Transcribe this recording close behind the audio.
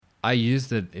I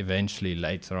used it eventually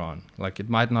later on. Like, it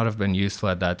might not have been useful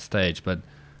at that stage, but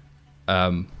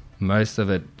most of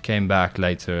it came back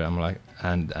later. I'm like,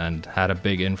 and had a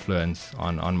big influence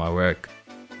on my work.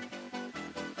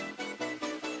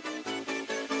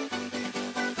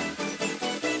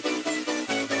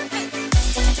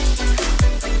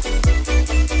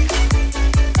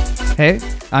 Hey,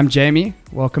 I'm Jamie.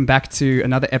 Welcome back to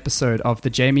another episode of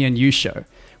The Jamie and You Show,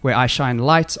 where I shine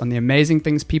light on the amazing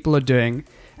things people are doing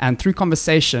and through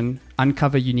conversation,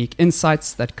 uncover unique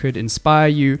insights that could inspire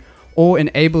you or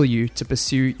enable you to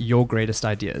pursue your greatest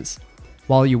ideas.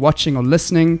 While you're watching or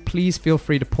listening, please feel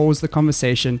free to pause the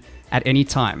conversation at any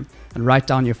time and write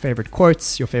down your favorite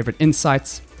quotes, your favorite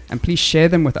insights, and please share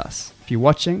them with us. If you're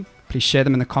watching, please share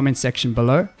them in the comment section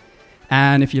below.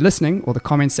 And if you're listening or the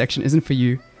comment section isn't for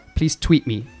you, please tweet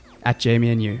me at Jamie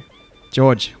and You.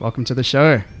 George, welcome to the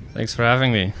show. Thanks for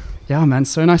having me. Yeah, man,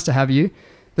 so nice to have you.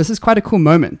 This is quite a cool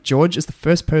moment. George is the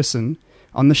first person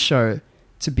on the show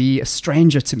to be a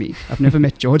stranger to me. I've never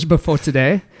met George before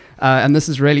today, and this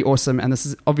is really awesome, and this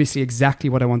is obviously exactly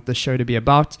what I want the show to be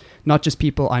about. Not just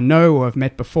people I know or have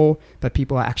met before, but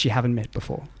people I actually haven't met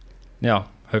before. Yeah,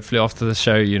 hopefully after the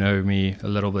show you know me a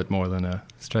little bit more than a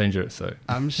stranger, so...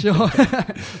 I'm sure.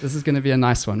 This is going to be a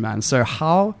nice one, man. So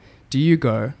how do you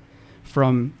go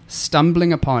from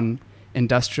stumbling upon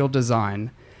industrial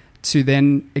design to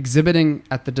then exhibiting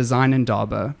at the Design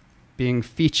Indaba, being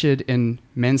featured in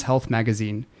Men's Health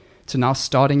magazine, to now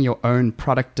starting your own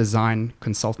product design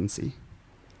consultancy?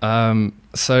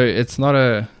 So it's not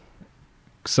a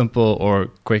simple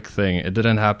or quick thing. It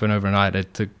didn't happen overnight.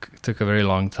 It took a very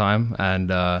long time,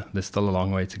 and there's still a long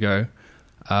way to go.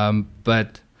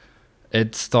 But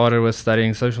it started with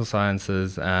studying social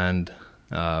sciences and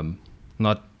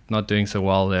not doing so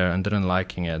well there and didn't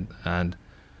liking it, and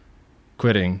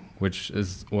quitting, which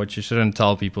is what you shouldn't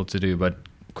tell people to do, but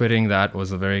quitting that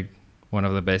was one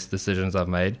of the best decisions I've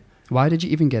made. Why did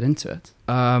you even get into it?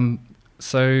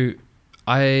 So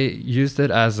I used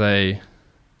it as a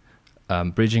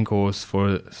bridging course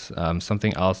for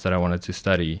something else that I wanted to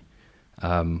study,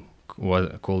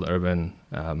 called urban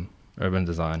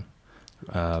design,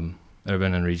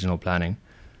 urban and regional planning,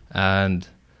 and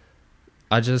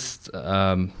I just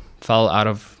fell out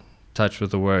of touch with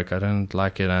the work. I didn't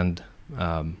like it, and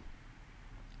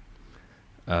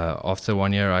after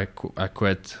 1 year I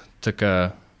quit, took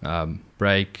a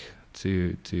break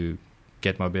to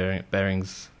get my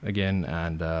bearings again,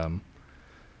 and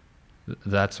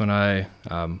that's when I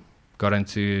got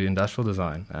into industrial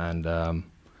design, and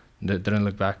didn't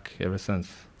look back ever since.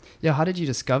 Yeah, how did you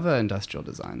discover industrial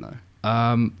design though?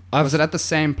 Was it at the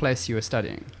same place you were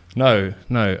studying? No.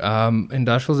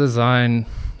 Industrial design,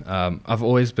 I've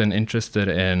always been interested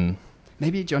in.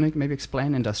 Maybe, do you want to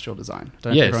explain industrial design? I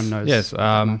don't know if everyone knows. Yes,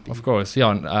 of course.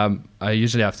 Yeah, I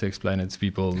usually have to explain it to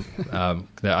people.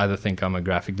 They either think I'm a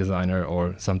graphic designer,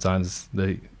 or sometimes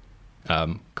they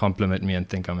compliment me and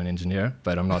think I'm an engineer,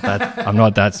 but I'm not that. I'm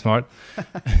not that smart.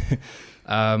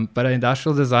 But an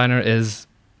industrial designer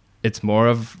it's more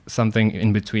of something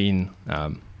in between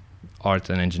art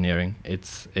and engineering.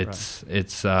 It's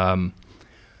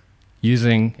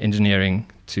using engineering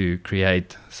to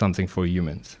create something for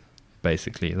humans.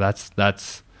 Basically, that's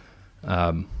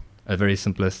a very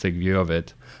simplistic view of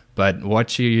it. But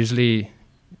what you usually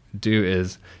do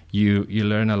is you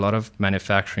learn a lot of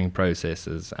manufacturing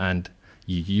processes, and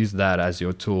you use that as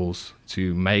your tools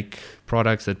to make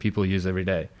products that people use every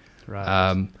day.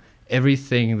 Right.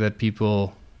 Everything that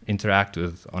people interact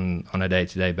with on a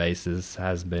day-to-day basis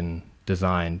has been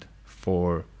designed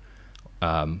for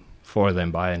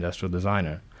them by an industrial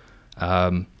designer.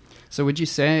 So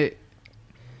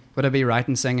would I be right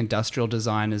in saying industrial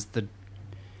design is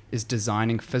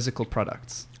designing physical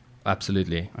products?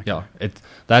 Absolutely. Okay. Yeah.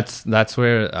 That's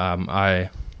where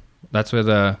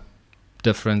the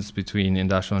difference between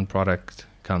industrial and product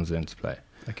comes into play.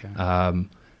 Okay.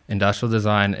 Industrial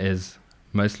design is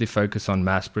mostly focused on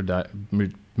mass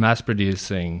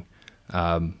producing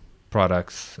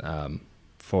products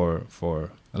for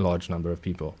a large number of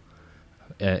people.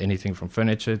 Anything from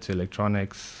furniture to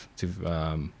electronics to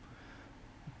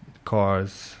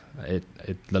cars,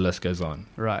 the list goes on.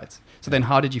 Right. So then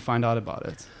how did you find out about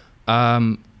it?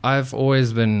 I've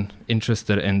always been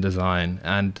interested in design,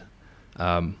 and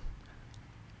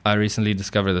I recently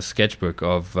discovered a sketchbook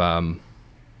of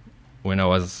when I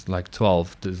was like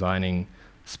 12, designing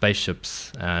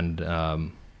spaceships and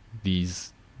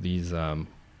these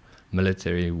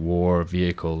military war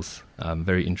vehicles,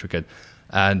 very intricate.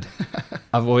 And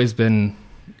I've always been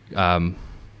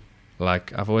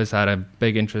I've always had a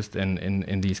big interest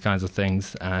in these kinds of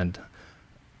things, and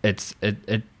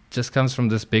it just comes from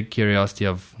this big curiosity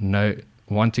of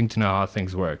wanting to know how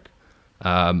things work,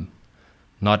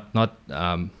 not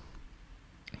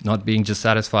being just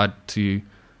satisfied to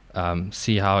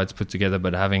see how it's put together,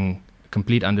 but having a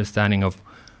complete understanding of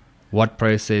what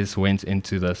process went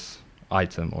into this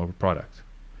item or product,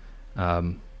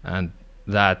 and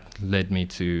that led me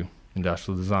to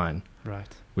industrial design, Right.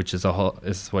 which is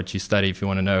what you study if you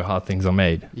want to know how things are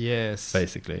made, Yes.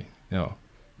 basically. Yeah.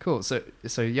 Cool. So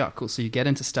yeah, cool. So you get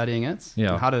into studying it.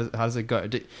 Yeah. And how does it go?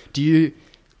 Do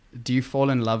you fall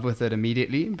in love with it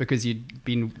immediately because you'd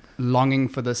been longing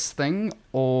for this thing,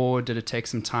 or did it take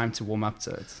some time to warm up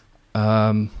to it?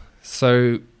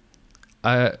 So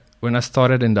when I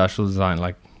started industrial design,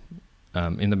 like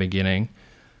in the beginning,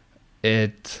 I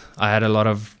had a lot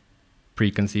of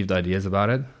preconceived ideas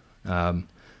about it,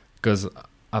 because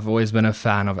I've always been a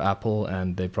fan of Apple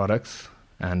and their products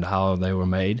and how they were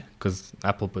made, because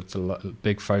Apple puts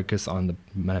big focus on the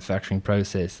manufacturing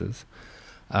processes.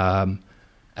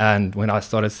 And when I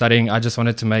started studying, I just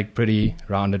wanted to make pretty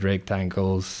rounded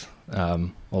rectangles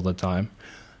all the time.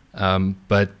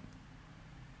 But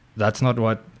that's not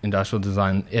what industrial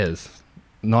design is.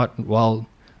 Not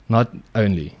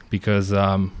only because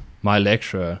my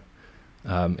lecturer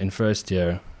in first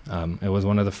year, it was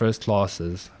one of the first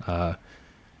classes,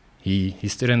 he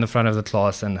stood in the front of the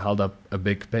class and held up a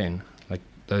big pen, like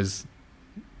those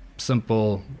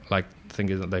simple, like, thing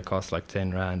is that they cost like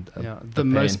 10 rand. The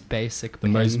most basic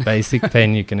pen. The most basic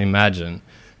pen you can imagine.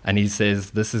 And he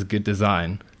says, "This is good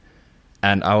design."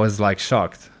 And I was like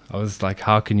shocked. I was like,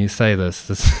 "How can you say this?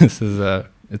 This is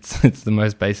it's the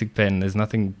most basic pen. There's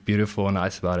nothing beautiful or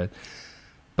nice about it."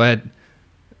 But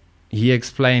he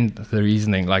explained the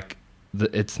reasoning, like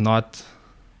it's not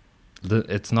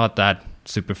that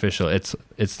superficial.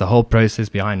 It's the whole process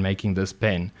behind making this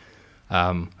pen.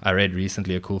 I read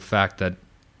recently a cool fact that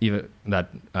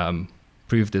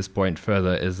proved this point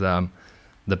further is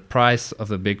the price of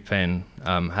the big pen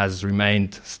has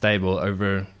remained stable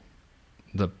over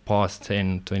the past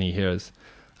 10, 20 years,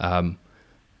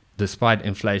 despite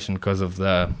inflation because of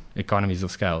the economies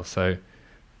of scale. So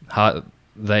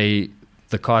the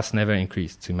cost never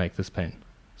increased to make this pen,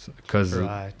 because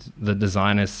the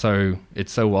design is so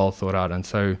well thought out and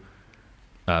so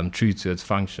true to its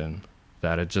function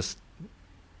that it just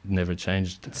never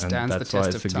changed. It stands the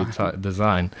test of time. Good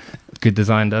design. Good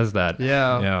design does that.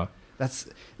 Yeah.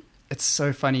 It's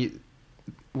so funny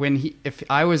if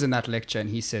I was in that lecture and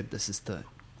he said this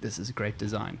is great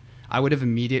design, I would have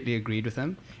immediately agreed with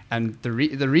him. And the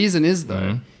reason is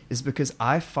though is because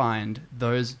I find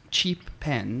those cheap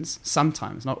pens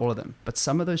sometimes, not all of them, but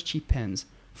some of those cheap pens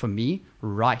for me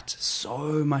write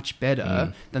so much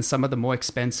better than some of the more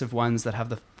expensive ones that have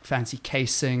the fancy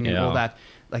casing and all that.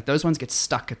 Like those ones get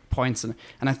stuck at points, and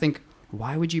I think,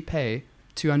 why would you pay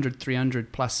 200,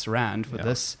 300 plus rand for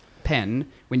this pen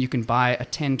when you can buy a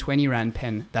 10, 20 rand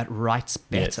pen that writes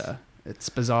better? Yes. It's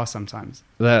bizarre sometimes.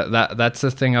 That's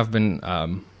the thing I've been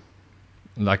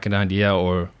like an idea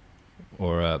or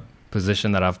a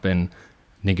position that I've been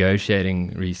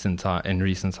negotiating in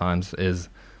recent times is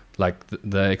like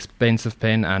the expensive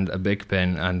pen and a big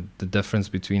pen and the difference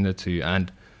between the two.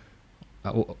 And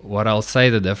what I'll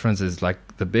say the difference is,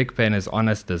 like, the big pen is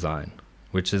honest design,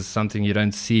 which is something you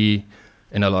don't see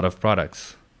in a lot of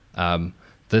products.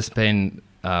 This pen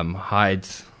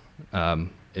hides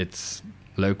its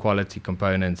low quality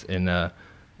components in a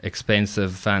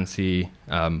expensive, fancy,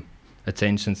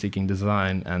 attention seeking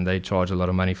design, and they charge a lot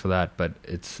of money for that, but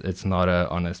it's not an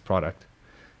honest product.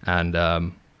 And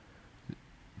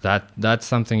that's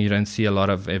something you don't see a lot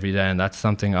of every day, and that's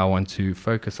something I want to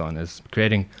focus on, is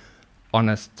creating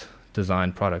honest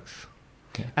design products.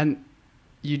 And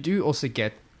you do also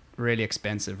get really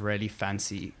expensive, really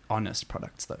fancy, honest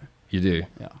products though. You do.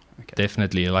 Yeah. Okay.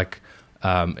 Definitely. Like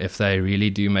if they really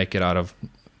do make it out of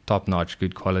top-notch,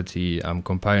 good quality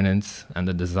components, and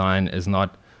the design is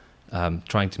not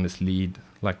trying to mislead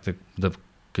like the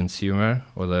consumer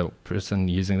or the person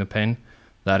using the pen,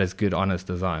 that is good, honest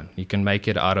design. You can make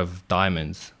it out of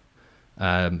diamonds.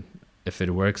 If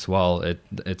it works well,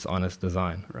 it's honest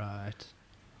design. Right.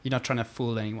 You're not trying to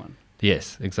fool anyone.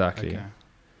 Yes, exactly. Okay.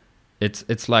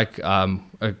 It's like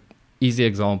a easy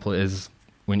example is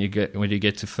when you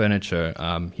get to furniture,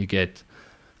 you get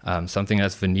something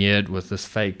that's veneered with this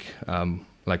fake,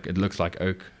 like it looks like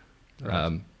oak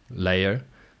layer,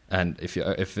 and if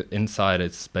inside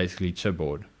it's basically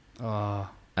chipboard. Oh.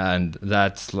 And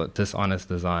that's dishonest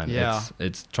design. Yeah.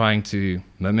 It's trying to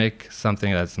mimic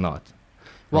something that's not.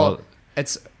 Well,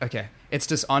 it's okay. It's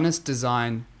dishonest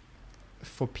design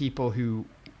for people who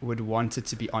would want it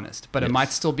to be honest, but it might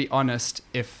still be honest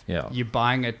if you're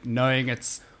buying it knowing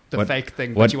it's the fake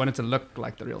thing, but you want it to look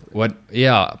like the real thing.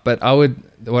 What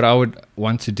I would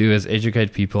want to do is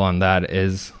educate people on that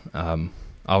is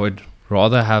I would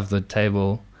rather have the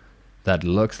table that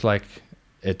looks like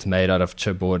it's made out of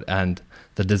chipboard and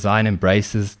the design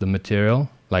embraces the material,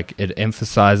 like it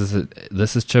emphasizes it,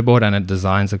 this is chipboard and it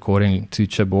designs according to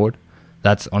chipboard.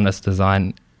 That's honest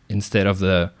design, instead of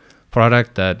the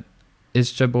product that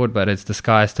is chipboard but it's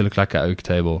disguised to look like an oak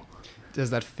table. Does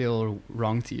that feel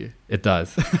wrong to you? It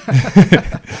does.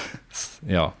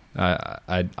 Yeah,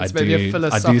 I do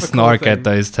do snark thing. at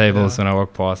those tables when I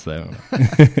walk past them.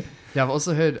 Yeah, I've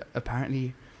also heard,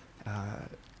 apparently,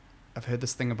 I've heard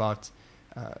this thing about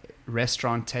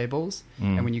restaurant tables,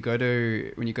 and when you go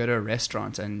to a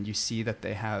restaurant and you see that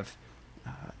they have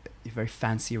a very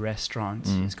fancy restaurant,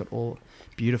 it's got all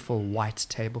beautiful white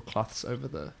tablecloths over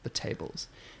the tables,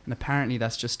 and apparently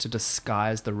that's just to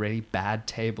disguise the really bad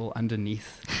table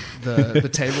underneath the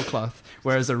tablecloth,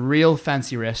 whereas a real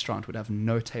fancy restaurant would have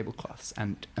no tablecloths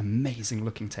and amazing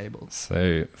looking tables.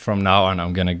 So from now on,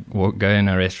 I'm gonna go in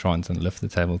a restaurant and lift the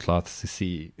tablecloths to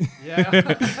see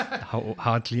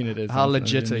how clean it is. How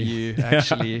legit are you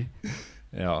actually?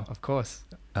 Yeah, of course.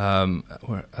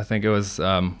 I think it was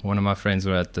one of my friends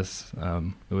were at this.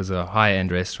 It was a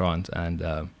high-end restaurant,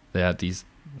 and they had these.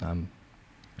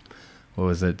 What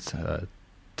was it?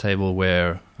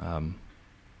 Tableware,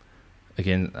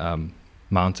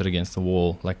 mounted against the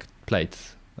wall, like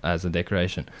plates as a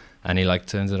decoration. And he like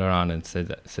turns it around and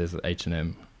says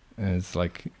H&M. And it's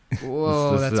like,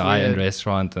 whoa, this is a high-end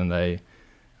restaurant, and they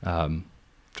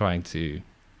trying to,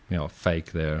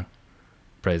 fake their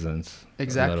presence.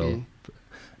 Exactly.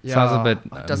 Yeah, sounds a bit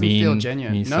it doesn't mean, feel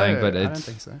genuine. No, but I don't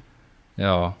think so.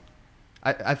 Yeah.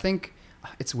 I think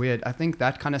it's weird. I think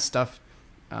that kind of stuff,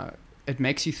 it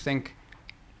makes you think,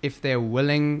 if they're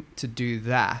willing to do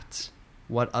that,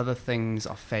 what other things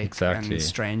are fake and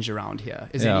strange around here?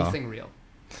 Is anything real?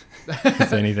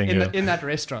 Is anything real? In that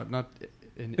restaurant, not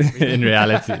in in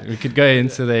reality. We could go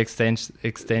into the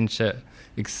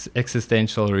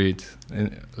existential route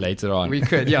later on. We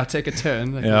could, take a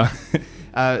turn.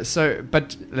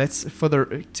 But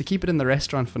to keep it in the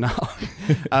restaurant for now.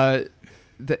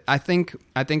 I think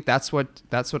that's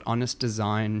what honest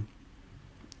design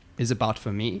is about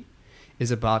for me.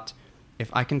 Is about, if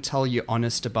I can tell you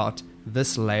honest about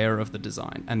this layer of the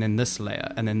design and then this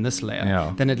layer and then this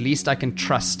layer, then at least I can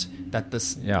trust that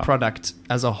this product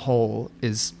as a whole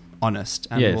is honest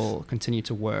and will continue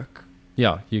to work.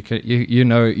 Yeah,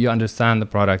 you understand the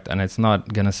product, and it's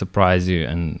not gonna surprise you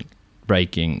and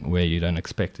breaking where you don't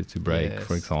expect it to break,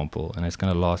 for example, and it's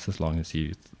gonna last as long as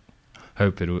you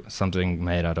hope something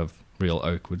made out of real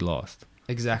oak would last.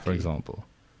 Exactly. For example.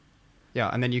 Yeah,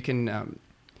 and then you can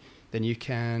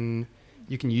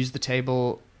use the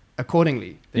table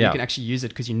accordingly. Then you can actually use it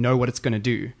because you know what it's going to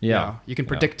do. Yeah. You can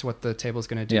predict what the table's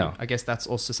going to do. Yeah. I guess that's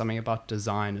also something about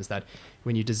design, is that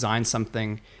when you design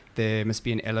something, there must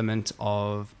be an element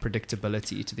of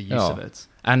predictability to the use of it.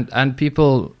 And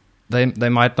people, they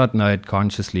might not know it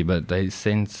consciously, but they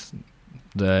sense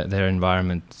their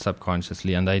environment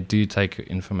subconsciously, and they do take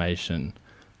information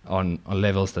on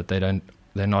levels that they're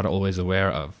not always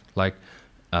aware of. Like,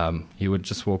 he would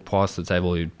just walk past the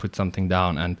table, he'd put something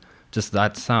down, and just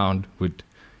that sound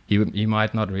he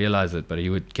might not realize it, but he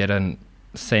would get a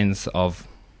sense of,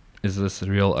 is this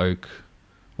real oak?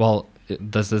 Well,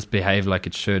 does this behave like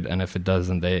it should? And if it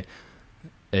doesn't, it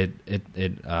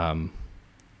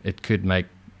could make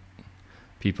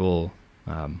people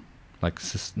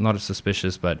not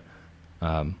suspicious, but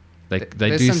they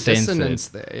there's do some sense dissonance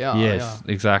it. there. Yeah. Yes,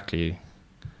 exactly.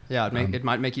 Yeah, it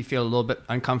might make you feel a little bit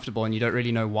uncomfortable, and you don't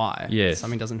really know why. Yes.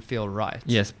 Something doesn't feel right.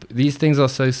 Yes, these things are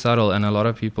so subtle, and a lot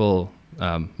of people,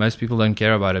 most people don't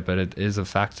care about it, but it is a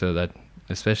factor that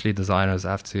especially designers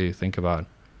have to think about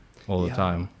all the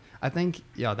time. I think,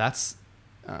 that's...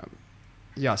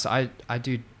 so I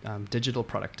do digital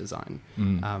product design.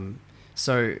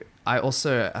 So I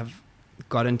also have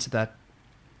got into that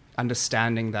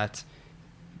understanding that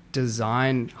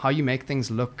design, how you make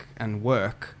things look and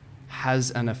work,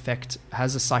 has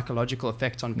a psychological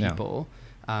effect on people.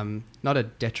 Not a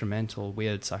detrimental,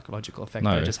 weird psychological effect,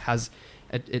 but it just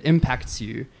it impacts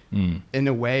you in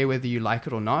a way, whether you like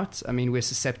it or not. I mean, we're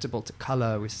susceptible to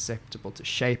color, we're susceptible to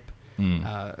shape,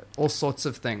 all sorts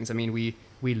of things. I mean, we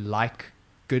like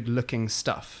good looking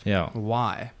stuff. Yeah.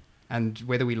 Why? And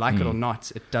whether we like it or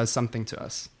not, it does something to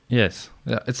us. Yes.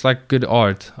 Yeah, it's like good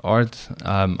art.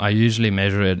 I usually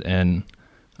measure it in...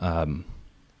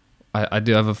 I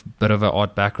do have a bit of an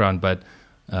art background, but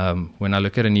when I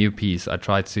look at a new piece, I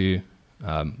try to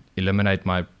eliminate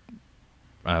my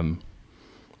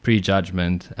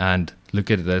prejudgment and look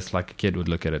at this like a kid would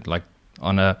look at it, like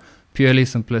on a purely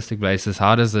simplistic basis.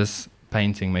 How does this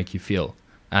painting make you feel?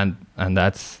 And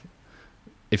that's,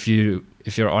 if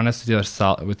you're honest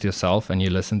with yourself and you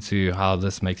listen to how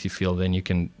this makes you feel, then you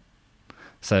can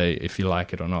say if you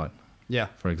like it or not. Yeah,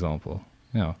 For example,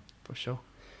 yeah. for sure.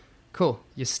 Cool.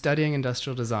 You're studying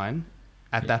industrial design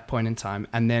at that point in time,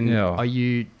 and then Yeah. are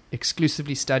you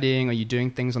exclusively studying? Are you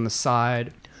doing things on the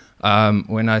side?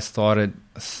 When I started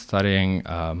studying,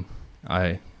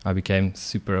 I became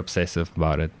super obsessive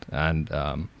about it, and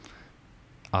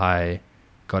I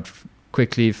got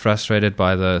quickly frustrated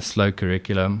by the slow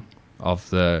curriculum of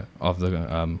the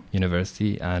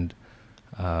university, and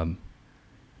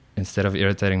instead of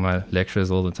irritating my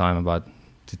lecturers all the time about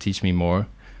to teach me more,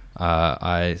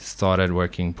 I started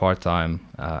working part-time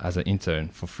as an intern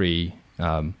for free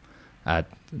at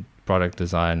product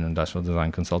design, industrial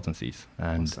design consultancies.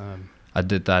 And Awesome. I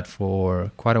did that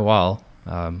for quite a while.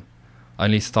 I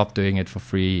only stopped doing it for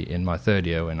free in my third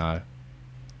year when I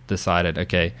decided,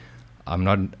 okay, I'm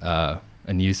not a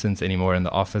nuisance anymore in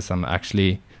the office. I'm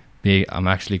actually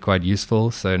quite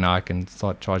useful. So now I can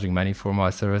start charging money for my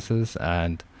services.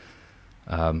 And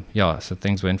so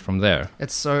things went from there.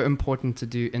 It's so important to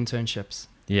do internships.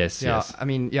 Yes, Yeah, yes. I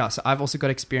mean, yeah. So I've also got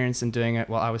experience in doing it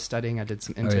while I was studying. I did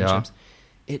some Oh, yeah? internships.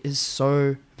 It is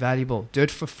so valuable. Do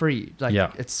it for free. Like,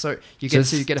 Yeah. it's so you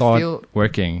Just get a start feel.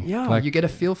 working. Yeah, Like, you get a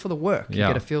feel for the work. You Yeah.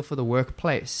 get a feel for the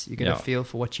workplace. You get Yeah. a feel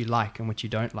for what you like and what you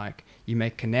don't like. You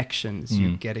make connections. Mm.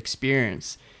 You get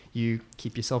experience. You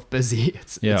keep yourself busy.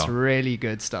 It's Yeah. really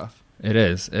good stuff. It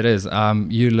is.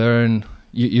 You learn.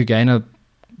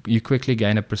 You quickly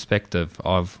gain a perspective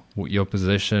of your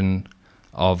position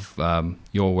of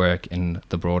your work in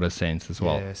the broader sense as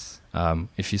well. Yes.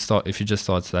 If you just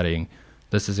start studying,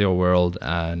 this is your world,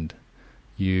 and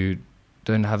you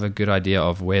don't have a good idea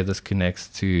of where this connects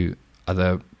to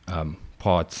other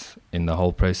parts in the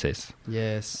whole process.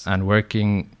 Yes. And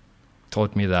working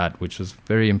taught me that, which was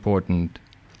very important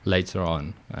later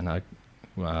on. And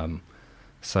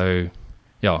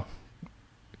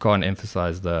can't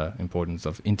emphasize the importance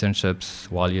of internships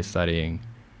while you're studying.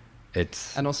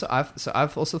 And also,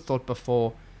 I've also thought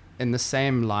before, in the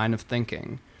same line of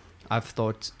thinking, I've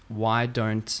thought, why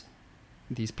don't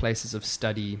these places of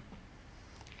study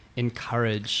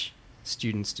encourage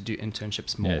students to do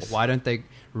internships more? Yes. Why don't they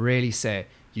really say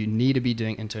you need to be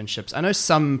doing internships? I know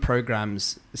some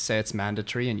programs say it's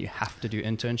mandatory and you have to do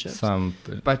internships.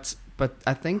 But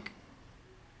I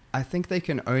think they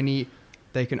can only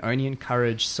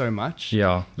encourage so much.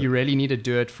 Yeah. You really need to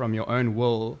do it from your own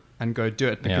will and go do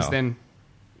it, because Yeah. then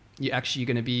you're actually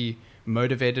going to be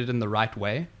motivated in the right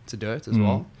way to do it as Mm.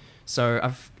 well. So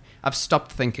I've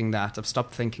stopped thinking that. I've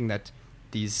stopped thinking that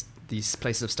these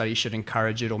places of study should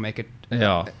encourage it or make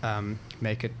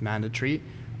it mandatory.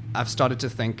 I've started to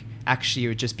think actually it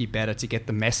would just be better to get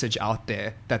the message out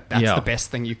there that that's Yeah. the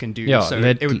best thing you can do. Yeah, So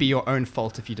it would be your own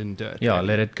fault if you didn't do it. Yeah, really.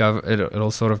 let it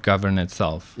it'll sort of govern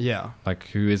itself. Yeah. Like,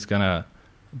 who is gonna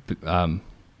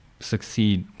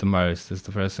succeed the most is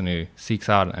the person who seeks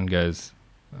out and goes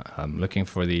looking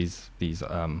for these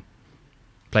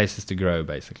places to grow,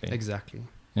 basically. Exactly.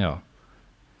 Yeah,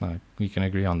 like, we can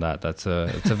agree on that. It's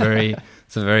a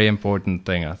very important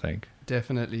thing, I think.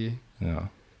 Definitely. Yeah.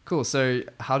 Cool. So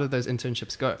how did those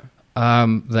internships go?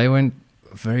 They went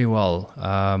very well.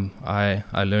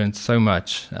 I learned so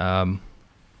much.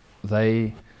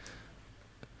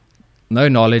 No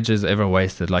knowledge is ever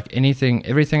wasted. Like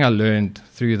everything I learned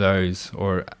through those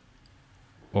or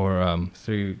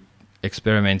through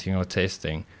experimenting or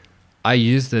testing, I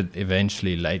used it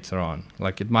eventually later on.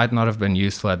 Like, it might not have been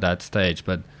useful at that stage,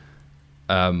 but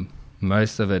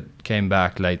most of it came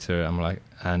back later. I'm like,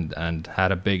 and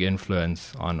had a big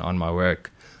influence on my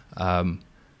work.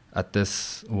 At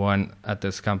this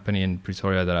company in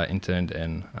Pretoria that I interned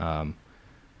in, I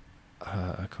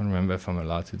can't remember if I'm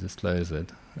allowed to disclose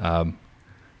it.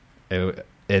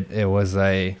 It was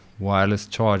a wireless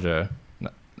charger.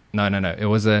 No. It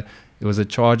was a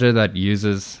charger that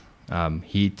uses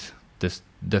heat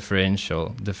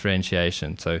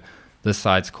differentiation. So this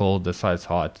side's cold, this side's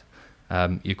hot.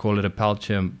 You call it a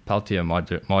Peltier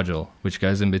module, which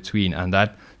goes in between, and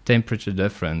that temperature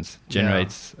difference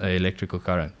generates an electrical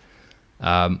current.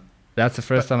 That's the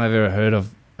first time I've ever heard of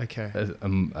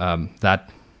that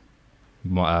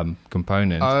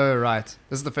component. Oh, right.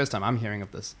 This is the first time I'm hearing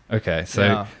of this. Okay,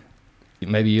 so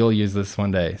maybe you'll use this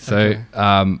one day. So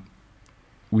I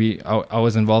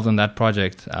was involved in that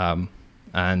project,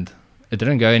 and it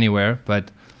didn't go anywhere.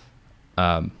 But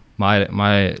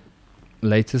my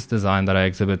latest design that I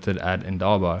exhibited at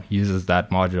Indaba uses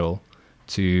that module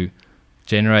to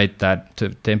generate that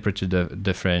temperature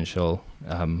differential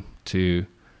to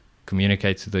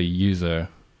communicate to the user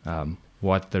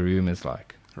what the room is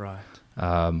like. Right.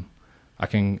 I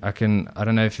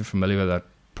don't know if you're familiar with that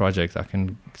project. I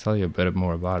can tell you a bit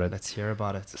more about it. Let's hear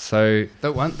about it. So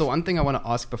the one thing I want to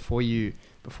ask before you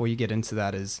get into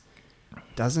that is,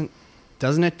 doesn't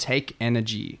it take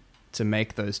energy to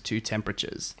make those two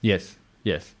temperatures? Yes.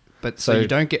 But so you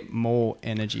don't get more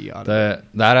energy out of it.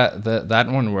 That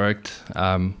one worked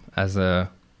the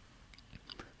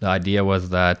idea was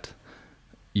that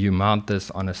you mount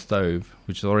this on a stove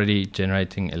which is already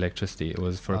generating electricity. It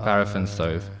was for a paraffin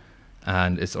stove,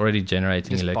 and it's already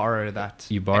generating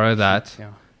electricity. You borrow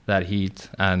that heat,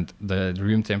 and the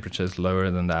room temperature is lower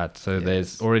than that, so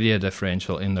there's already a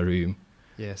differential in the room.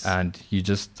 Yes. And you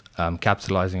just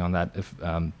capitalizing on that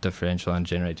differential and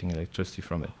generating electricity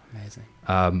from it. Amazing.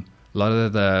 A lot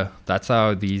of that's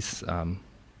how these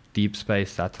deep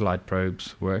space satellite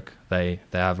probes work. They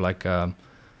have like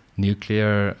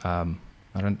nuclear.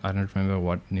 I don't remember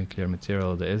what nuclear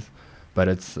material it is, but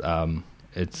it's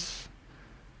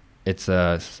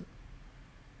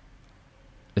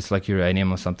like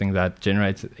uranium or something that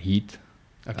generates heat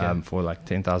for like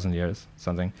 10,000 years,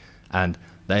 something, and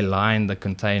they line the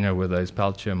container with those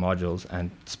Peltier modules,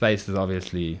 and space is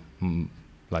obviously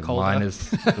like colder.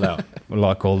 minus a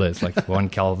lot colder. It's like 1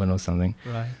 Kelvin or something.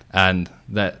 Right. And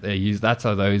that's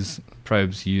how those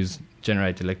probes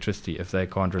generate electricity if they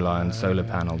can't rely on solar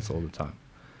panels all the time.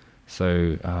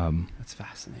 So that's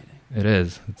fascinating. It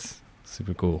is. It's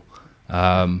super cool.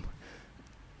 But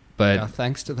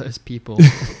thanks to those people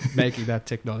making that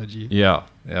technology. Yeah.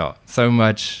 So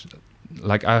much.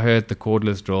 Like I heard the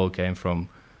cordless drill came from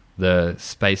the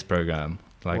space program,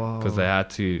 because they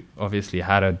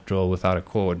had a drill without a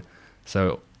cord,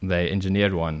 so they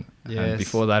engineered one. Yes. And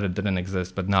before that, it didn't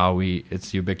exist, but now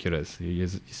it's ubiquitous.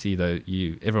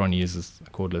 Everyone uses a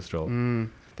cordless drill.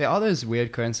 There are those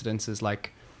weird coincidences,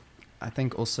 like I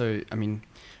think also,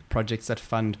 projects that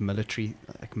fund military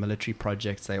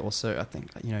projects. They also, I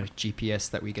think, GPS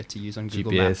that we get to use on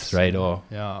Google Maps, radar,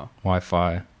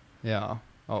 Wi-Fi,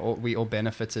 we all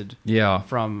benefited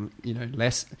from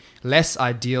less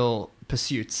ideal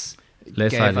pursuits.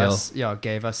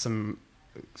 Gave us some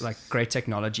like great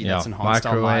technology that's enhanced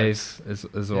our lives.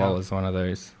 Microwave as well as one of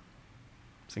those.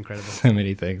 It's incredible. So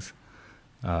many things.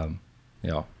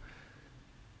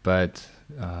 But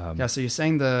so you're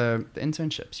saying the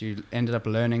internships, you ended up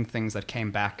learning things that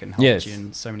came back and helped you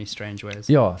in so many strange ways.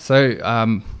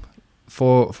 So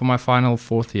for my final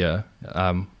fourth year,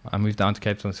 I moved down to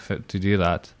Cape Town to do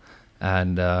that,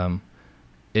 and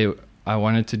I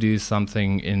wanted to do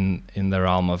something in the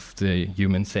realm of the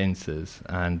human senses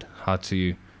and how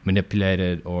to manipulate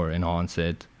it or enhance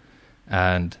it,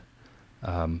 and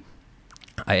I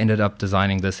ended up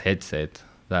designing this headset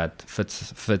that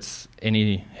fits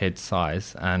any head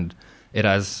size, and it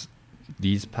has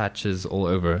these patches all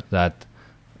over that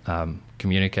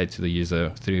communicate to the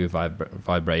user through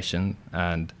vibration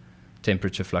and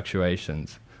temperature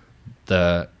fluctuations.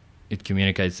 It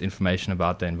communicates information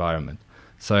about the environment.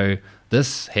 So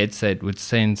this headset would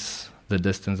sense the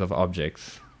distance of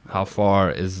objects. How far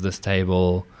is this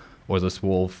table or this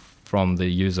wall from the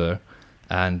user?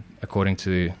 And according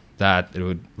to that, it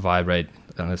would vibrate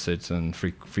on a certain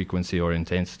frequency or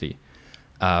intensity.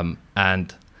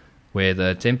 And where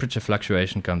the temperature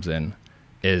fluctuation comes in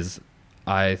is,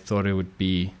 I thought it would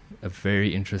be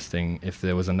very interesting if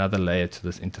there was another layer to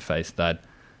this interface that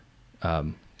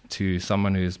to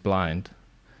someone who's blind,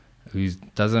 who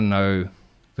doesn't know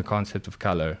the concept of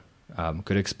color,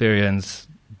 could experience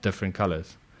different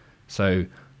colors. So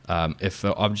if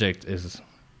the object is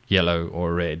yellow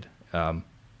or red,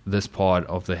 this part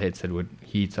of the headset would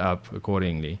heat up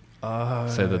accordingly,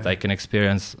 so that they can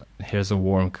experience, here's a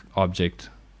warm object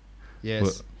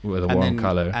with a warm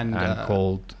color, and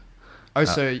cold.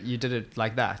 So you did it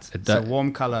like that. So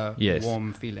warm color,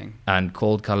 warm feeling. And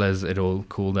cold colors, it'll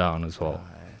cool down as well.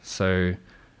 So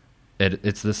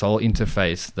it's this whole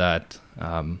interface that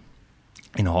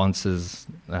enhances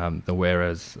the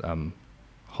wearer's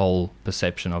whole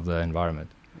perception of the environment.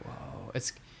 Wow,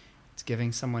 it's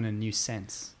giving someone a new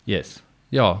sense. Yes.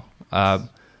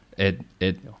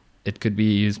 It could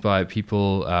be used by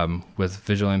people with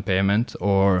visual impairment,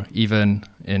 or even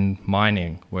in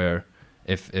mining, where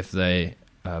if they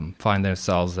find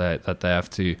themselves that they have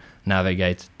to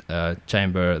navigate a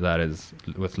chamber that is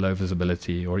with low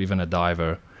visibility, or even a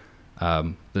diver,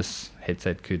 this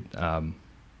headset could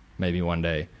maybe one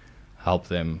day help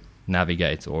them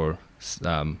navigate or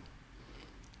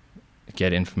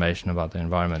get information about the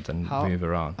environment and move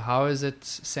around. How is it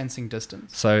sensing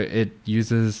distance? So it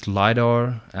uses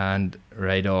LiDAR and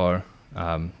radar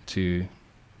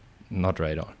not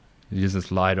radar. It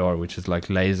uses LiDAR, which is like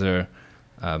laser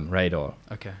radar,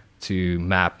 Okay. to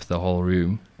map the whole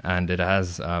room. And it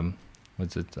has,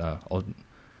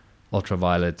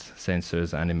 ultraviolet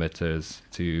sensors and emitters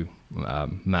to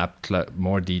map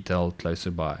more detail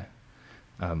closer by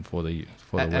for the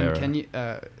wearer. And can you,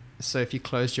 so if you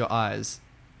closed your eyes,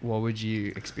 what would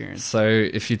you experience? So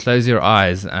if you close your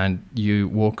eyes and you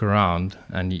walk around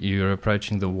and you're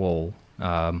approaching the wall,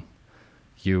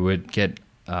 you would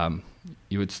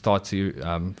start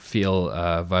to feel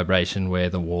a vibration where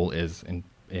the wall is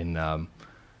in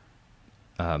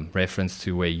reference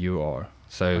to where you are.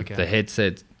 So the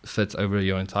headset fits over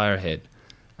your entire head,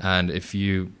 and if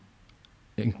you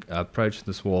approach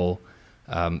this wall,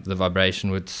 the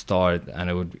vibration would start and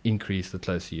it would increase the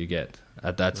closer you get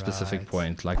at that specific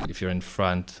point, like if you're in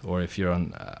front or if you're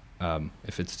on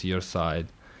if it's to your side.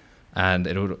 And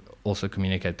it would also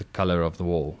communicate the color of the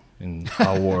wall and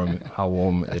how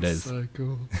warm it is. So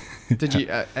cool. Did you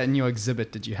in your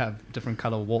exhibit, did you have different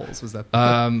color walls? Was that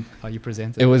how you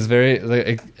presented? It was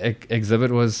the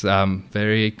exhibit was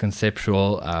very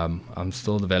conceptual. I'm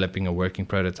still developing a working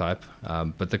prototype,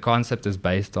 but the concept is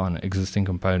based on existing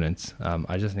components.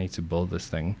 I just need to build this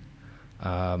thing.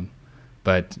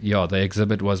 But yeah, the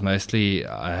exhibit was mostly,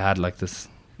 I had like this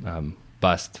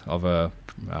bust of a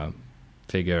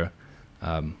figure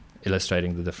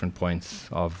illustrating the different points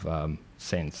of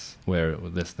sense where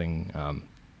this thing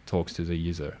talks to the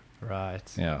user. Right.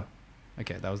 Yeah.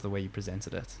 Okay, that was the way you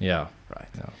presented it. Yeah. Right.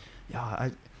 Yeah.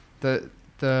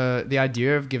 The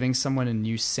idea of giving someone a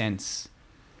new sense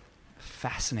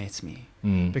fascinates me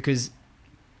because,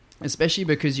 especially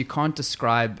because you can't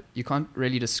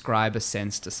really describe a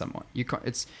sense to someone. You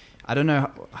can't. I don't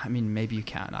know. I mean, maybe you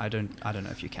can. I don't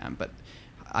know if you can, but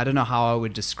I don't know how I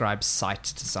would describe sight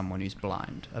to someone who's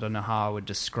blind. I don't know how I would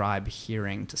describe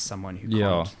hearing to someone who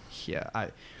can't hear.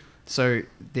 So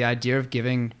the idea of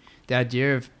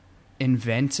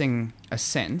inventing a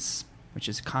sense, which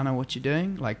is kind of what you're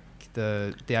doing, like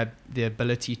the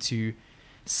ability to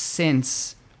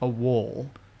sense a wall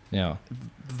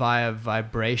via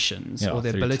vibrations, or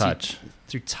the ability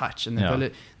through touch, and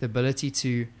the ability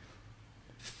to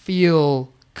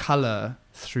feel color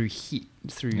through heat.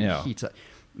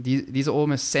 These are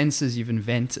almost senses you've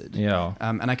invented.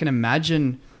 And I can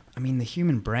imagine, I mean, the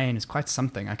human brain is quite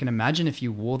something. I can imagine if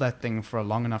you wore that thing for a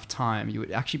long enough time, you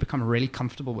would actually become really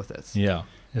comfortable with it. Yeah.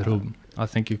 I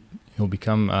think you'll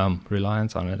become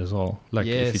reliant on it as well. Like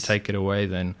if you take it away,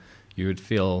 then you would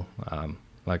feel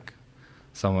like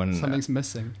something's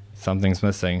missing. Something's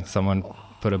missing. Someone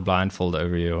put a blindfold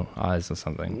over your eyes or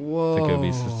something. Whoa. It could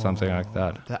be something like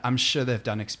that. I'm sure they've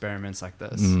done experiments like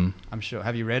this. I'm sure.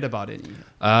 Have you read about any?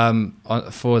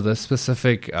 For the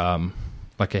specific,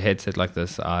 like a headset like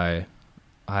this, I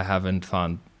haven't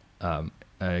found an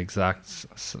exact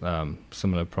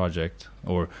similar project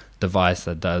or device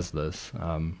that does this.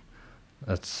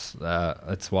 That's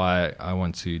why I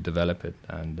want to develop it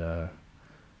and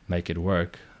make it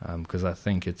work, because I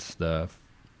think it's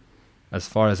as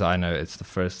far as I know, it's the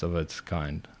first of its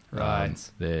kind. Right.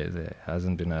 There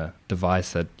hasn't been a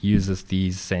device that uses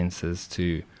these sensors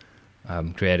to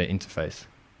create an interface.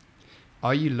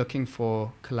 Are you looking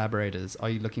for collaborators? Are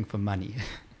you looking for money?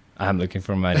 I'm looking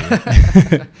for money.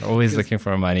 Always looking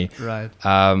for money. Right. So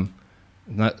I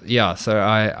am.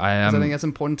 I think that's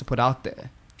important to put out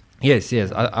there. Yes.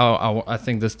 I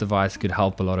think this device could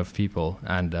help a lot of people,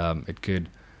 and it could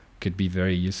be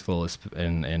very useful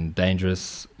in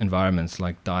dangerous environments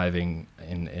like diving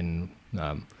in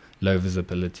low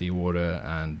visibility water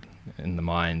and in the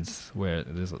mines where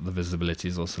the visibility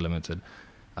is also limited.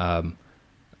 I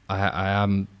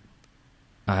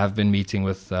have been meeting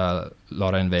with a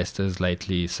lot of investors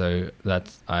lately, so that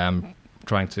I am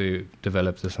trying to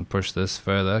develop this and push this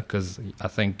further, because I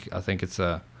think it's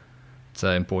an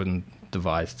important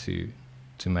device to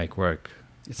make work.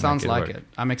 It sounds like it.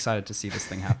 I'm excited to see this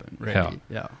thing happen. Really.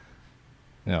 Yeah.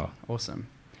 Awesome.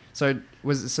 So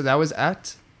that was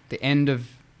at the end of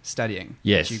studying.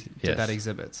 Yes. You did that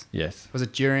exhibit. Yes. Was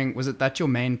it that your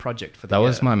main project for the year? That year?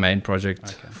 was my main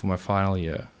project for my final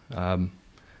year.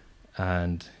 And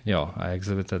I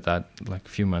exhibited that like a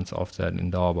few months after that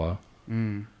in Durban.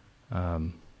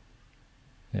 And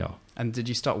did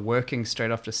you start working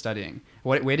straight after studying?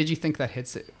 Where did you think that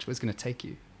headset was going to take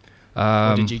you?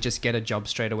 Or did you just get a job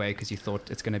straight away because you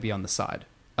thought it's going to be on the side?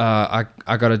 I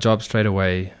got a job straight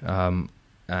away,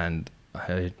 and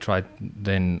I tried.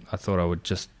 Then I thought I would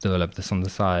just develop this on the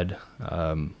side,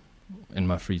 in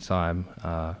my free time,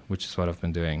 which is what I've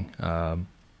been doing.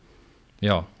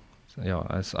 Yeah. So,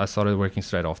 yeah, I started working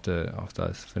straight after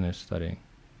I finished studying.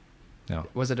 Yeah.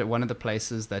 Was it at one of the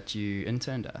places that you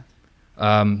interned at?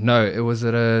 No, it was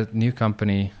at a new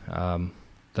company.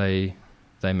 They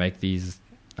make these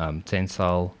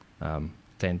tensile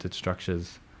tented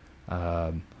structures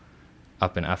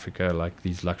up in Africa, like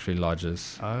these luxury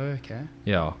lodges. Oh, okay.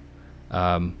 Yeah.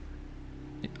 While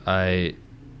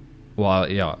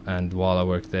I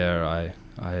work there, I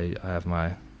have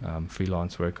my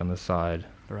freelance work on the side.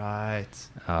 Right.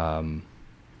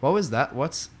 What was that?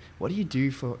 What do you do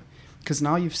for? Because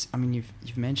now you've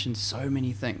mentioned so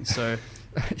many things. So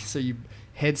so you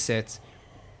headset,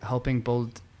 helping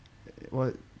build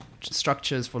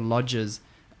structures for lodges,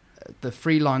 the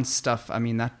freelance stuff. I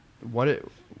mean, that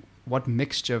what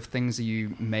mixture of things are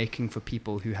you making for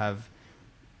people who have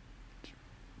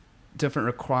different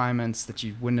requirements that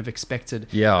you wouldn't have expected?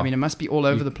 Yeah. I mean, it must be all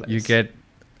over the place. You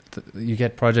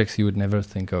get projects you would never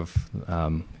think of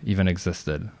even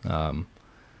existed,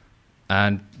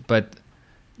 but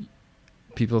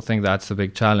people think that's a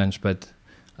big challenge. But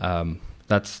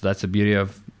that's the beauty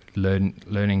of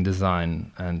learning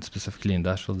design, and specifically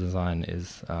industrial design,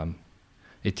 is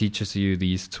it teaches you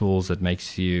these tools that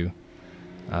makes you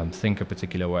think a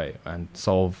particular way and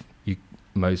solve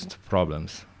most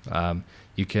problems.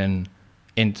 You can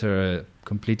enter a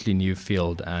completely new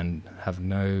field and have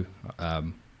no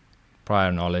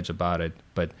prior knowledge about it,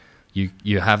 but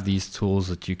you have these tools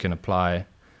that you can apply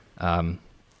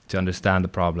to understand the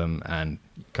problem and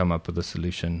come up with a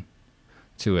solution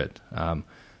to it.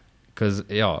 Because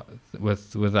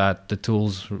with that, the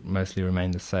tools mostly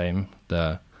remain the same.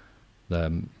 The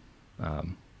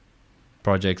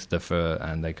projects differ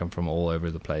and they come from all over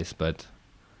the place. But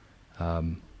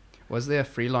was there a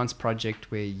freelance project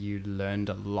where you learned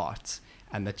a lot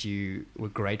and that you were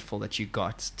grateful that you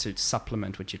got to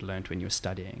supplement what you'd learned when you were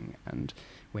studying and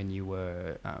when you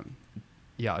were,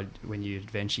 when you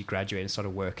eventually graduated and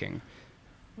started working?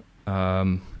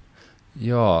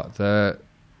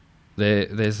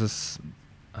 There's this.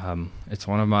 It's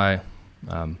one of my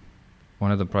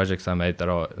one of the projects I made that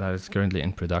is currently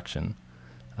in production.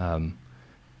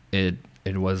 It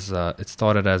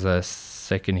started as a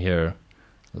second year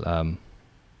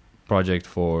project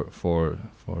for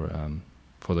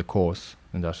the course,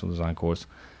 industrial design course,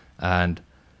 and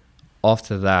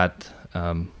after that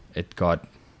it got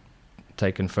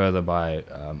taken further by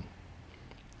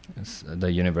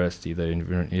the university. The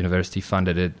university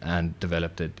funded it and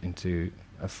developed it into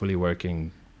a fully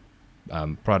working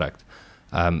product.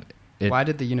 Why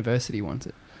did the university want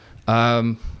it?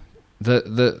 I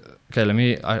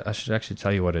should actually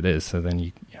tell you what it is, so then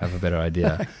you have a better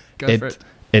idea. Go for it.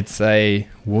 It's a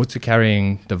water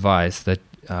carrying device that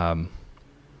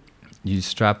you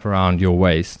strap around your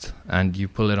waist and you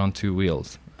pull it on two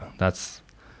wheels. That's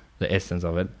the essence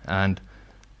of it. And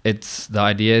the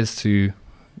idea is to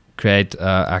create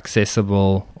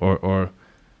accessible or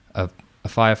a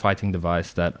firefighting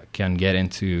device that can get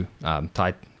into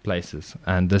tight places.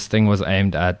 And this thing was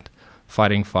aimed at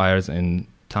fighting fires in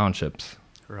townships.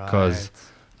 Right. Because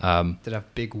did have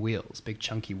big wheels, big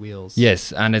chunky wheels.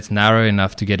 Yes, and it's narrow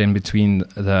enough to get in between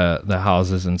the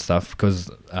houses and stuff.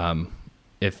 Because I've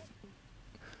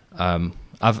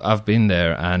been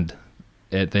there, and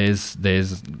there's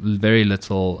very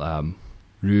little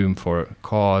room for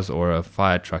cars or a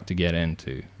fire truck to get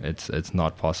into. It's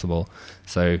not possible.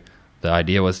 So the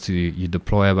idea was you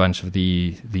deploy a bunch of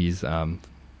these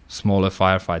smaller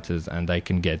firefighters, and they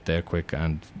can get there quick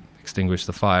and extinguish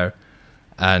the fire.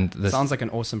 And this sounds like an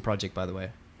awesome project, by the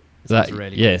way. That's why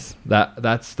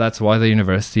the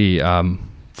university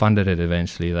funded it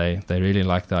eventually. They really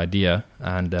liked the idea,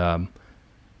 and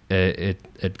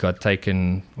it got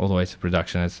taken all the way to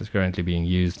production. It's currently being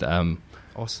used.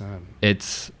 Awesome.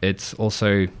 It's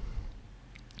also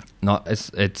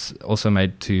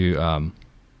made to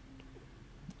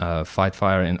fight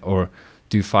fire or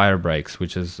do fire breaks,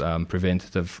 which is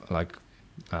preventative, like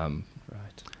right.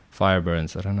 Fire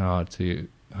burns. I don't know what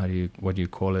do you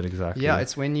call it exactly? Yeah,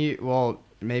 it's when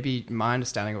maybe my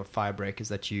understanding of a fire break is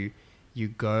that you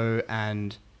go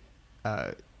and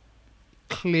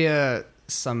clear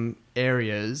some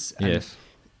areas. And yes.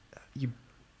 You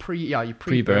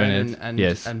pre-burn it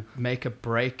and make a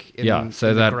break in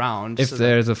the ground. If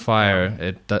there's a fire,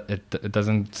 it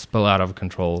doesn't spill out of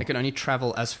control. It can only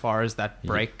travel as far as that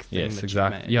break thing that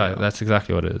exactly. you made. Yeah, that's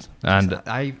exactly what it is. And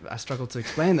I struggle to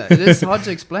explain that. It is hard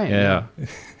to explain. Yeah.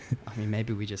 I mean,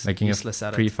 maybe we just making useless a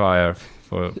at pre-fire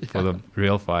for the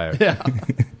real fire. Yeah.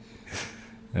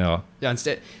 Yeah. Yeah,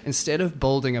 instead of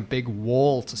building a big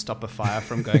wall to stop a fire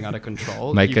from going out of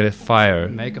control, Make it a fire.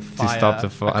 Make a fire to stop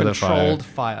the a other controlled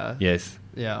fire. fire. Yes.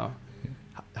 Yeah.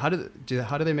 How do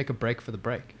they make a break for the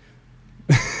break?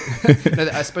 No,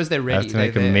 I suppose they're They ready. have to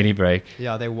make a mini break.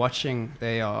 Yeah, they're watching.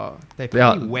 They're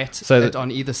pretty wet so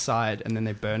on either side, and then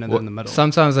they burn it in the middle.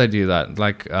 Sometimes I do that.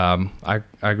 Like I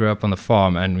grew up on the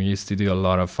farm, and we used to do a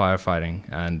lot of firefighting.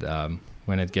 And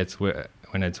when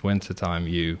it's winter time,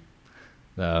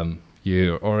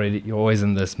 you're always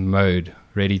in this mode,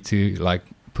 ready to like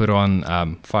put on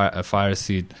a fire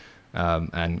suit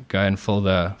and go and fill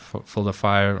the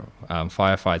firefighter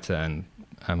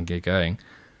and get going.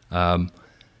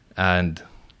 And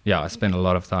yeah, I spend a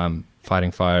lot of time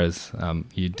fighting fires.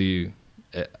 You do,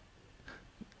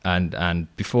 and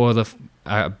before the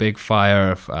big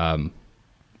fire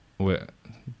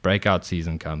breakout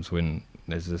season comes, when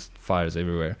there's just fires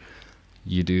everywhere,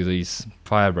 you do these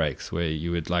fire breaks where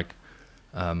you would like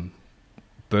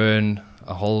burn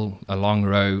a long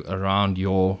row around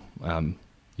your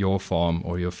farm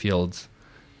or your fields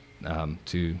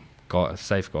to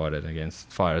safeguard it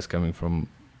against fires coming from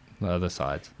the other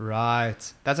side.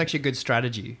 Right. That's actually a good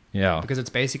strategy. Yeah. Because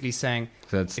it's basically saying,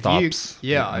 so it stops.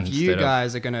 if you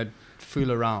guys are going to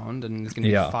fool around and there's going to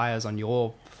be fires on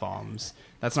your farms,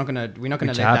 we're not going to let that affect us.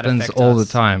 Which happens all the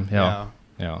time. Yeah.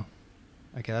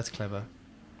 Okay, that's clever.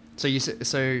 So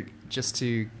just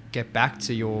to get back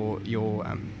to your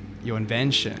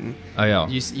invention. Oh yeah.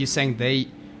 You're saying they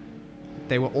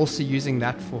were also using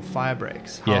that for fire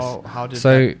breaks. Yes. How did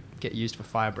that get used for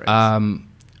fire breaks?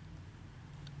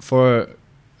 For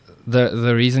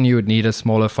the reason you would need a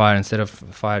smaller fire instead of a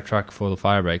fire truck for the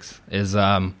fire breaks is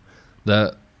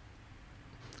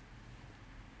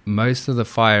most of the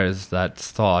fires that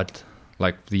start,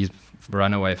 like these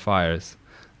runaway fires,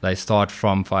 they start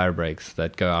from fire breaks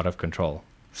that go out of control.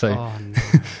 So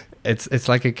it's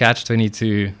like a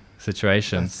catch-22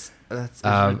 situation.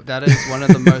 That is one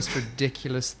of the most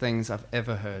ridiculous things I've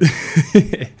ever heard.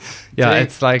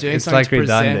 It's like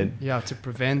redundant. To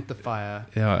prevent the fire.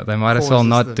 Yeah, they might as well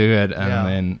not do it and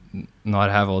then not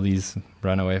have all these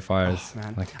runaway fires. Oh,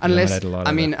 man. Like,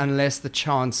 unless the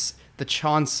chance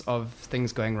of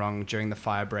things going wrong during the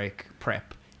fire break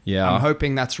prep. Yeah, I'm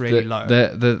hoping that's really low.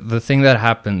 The thing that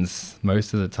happens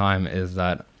most of the time is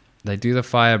that they do the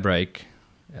fire break,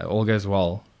 all goes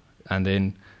well, and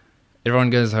then everyone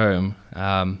goes home,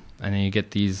 and then you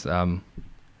get these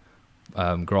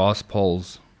grass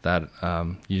poles that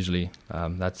usually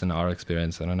that's in our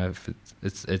experience. I don't know if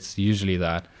it's usually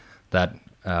that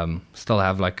still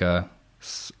have like a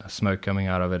smoke coming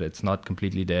out of it. It's not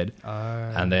completely dead,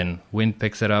 and then wind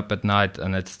picks it up at night,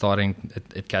 and it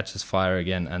catches fire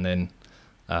again, and then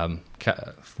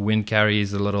wind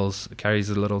carries a little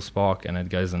spark, and it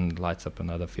goes and lights up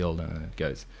another field, and it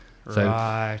goes. So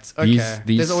right. Okay.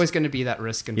 There's always going to be that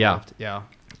risk involved. Yeah.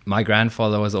 My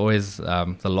grandfather was always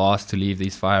the last to leave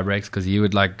these fire breaks because he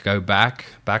would like go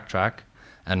backtrack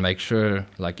and make sure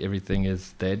like everything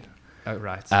is dead. Oh,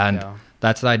 right. And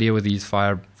that's the idea with these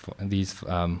firefighters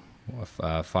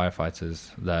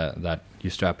that you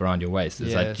strap around your waist.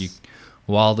 Is that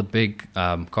while the big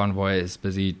convoy is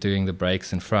busy doing the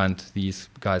breaks in front, these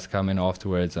guys come in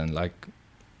afterwards and like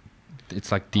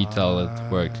it's like detailed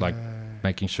work, like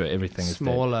making sure everything is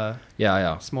smaller.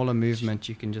 Yeah. Smaller movement,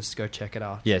 you can just go check it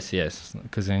out. Yes.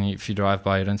 Because then if you drive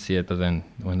by, you don't see it, but then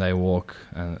when they walk,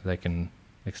 they can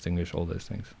extinguish all those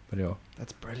things. But yeah,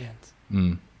 that's brilliant.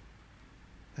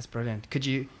 That's brilliant. Could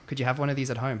you have one of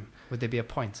these at home? Would there be a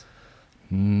point?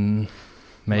 Maybe.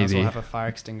 Might as well have a fire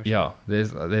extinguisher. Yeah,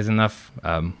 there's enough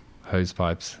hose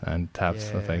pipes and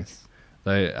taps. I think.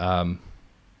 Though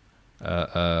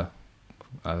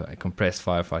a compressed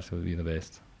firefighter would be the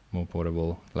best. More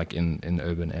portable, like in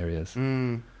urban areas.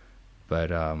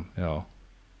 But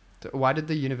why did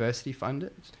the university fund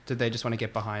it? Did they just want to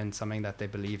get behind something that they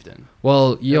believed in?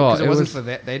 Well, because it wasn't for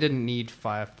that. They didn't need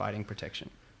firefighting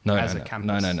protection. As a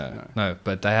campus. No.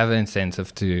 But they have an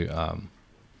incentive to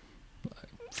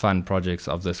fund projects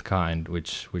of this kind,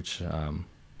 which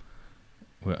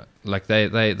like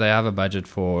they have a budget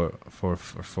for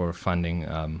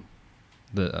funding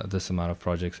this amount of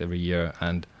projects every year,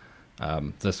 and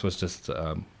this was just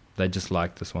they just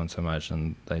liked this one so much,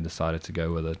 and they decided to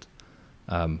go with it.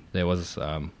 There was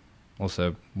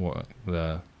also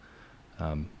the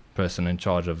person in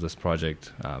charge of this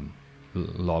project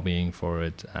lobbying for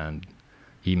it, and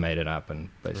he made it happen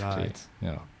basically. Right.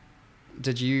 Yeah.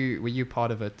 Were you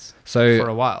part of it for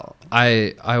a while?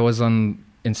 I was in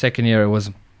second year. It was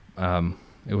a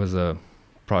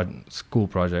school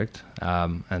project,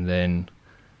 and then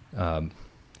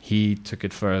he took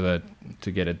it further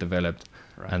to get it developed.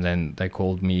 Right. And then they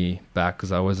called me back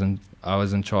because I was in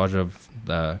charge of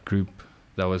the group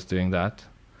that was doing that,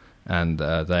 and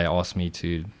they asked me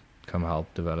to come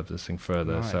help develop this thing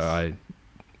further. Nice. So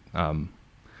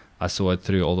I saw it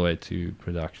through all the way to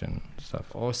production stuff.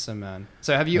 Awesome, man.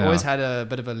 So have you always had a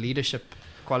bit of a leadership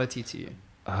quality to you?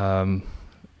 I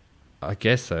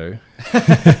guess so.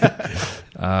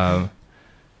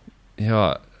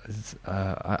 Yeah,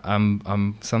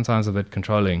 I'm sometimes a bit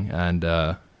controlling, and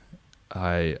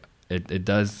it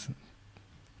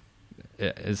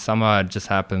somehow it just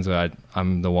happens where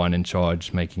I'm the one in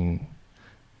charge making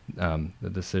the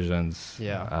decisions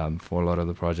for a lot of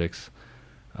the projects.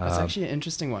 That's actually an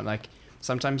interesting one. Like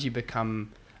sometimes you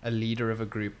become a leader of a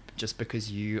group just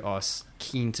because you are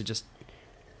keen to just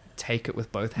take it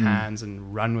with both hands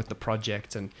and run with the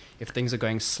project, and if things are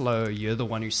going slow, you're the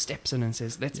one who steps in and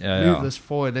says, let's move this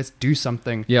forward, let's do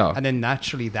something. And then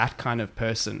naturally that kind of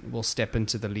person will step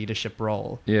into the leadership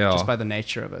role just by the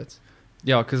nature of it.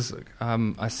 Because a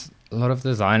lot of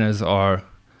designers are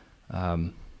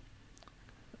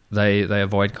they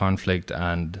avoid conflict,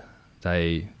 and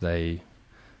they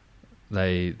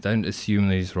don't assume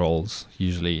these roles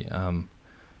usually,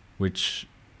 which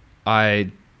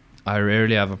I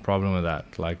rarely have a problem with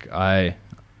that. Like I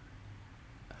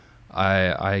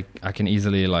can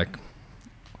easily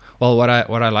what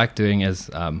I like doing is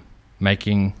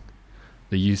making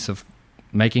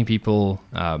people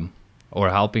or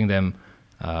helping them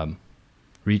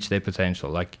reach their potential.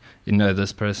 Like,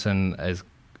 this person is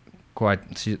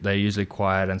they're usually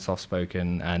quiet and soft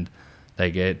spoken, and they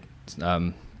get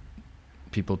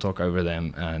people talk over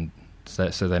them, and so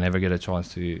they never get a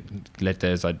chance to let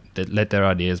their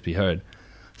ideas be heard.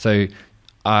 So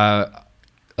a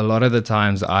lot of the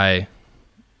times I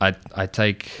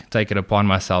take it upon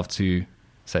myself to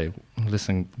say,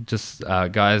 listen, just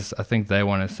guys, I think they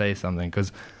want to say something,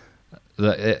 because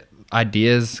the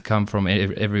ideas come from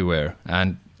everywhere,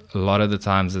 and a lot of the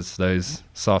times it's those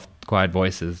soft, quiet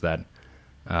voices that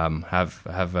have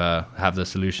the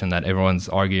solution that everyone's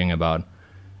arguing about.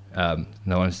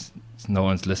 No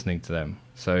one's listening to them.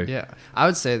 So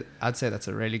I'd say that's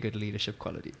a really good leadership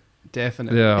quality.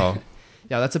 Definitely. Yeah.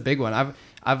 Yeah, that's a big one.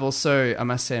 I've also, I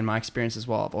must say, in my experience as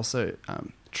well, I've also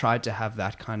tried to have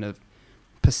that kind of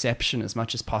perception as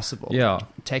much as possible. Yeah. Like,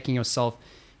 taking yourself,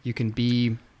 you can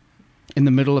be in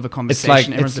the middle of a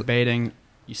conversation, everyone's debating,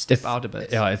 you step out a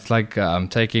bit. Yeah, it's like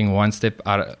taking one step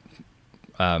out.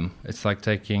 It's like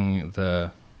taking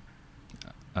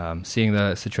seeing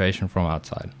the situation from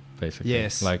outside, basically.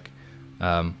 Yes. Like,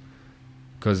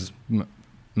 because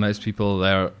most people,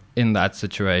 they're in that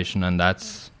situation, and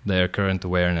that's their current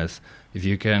awareness. If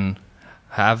you can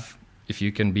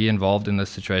be involved in this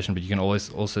situation, but you can always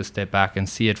also step back and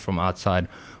see it from outside,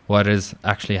 what is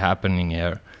actually happening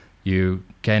here, you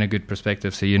gain a good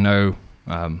perspective, so you know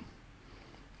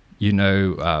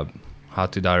how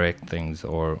to direct things,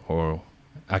 or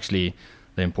actually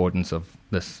the importance of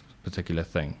this particular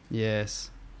thing. Yes.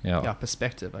 Yeah,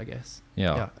 perspective, I guess.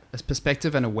 Yeah. It's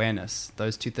perspective and awareness,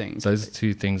 those two things. Those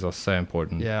two things are so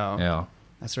important. Yeah.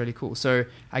 That's really cool. So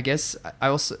I guess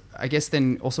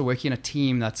then also working in a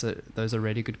team, those are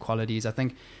really good qualities. I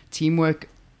think teamwork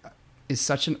is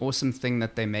such an awesome thing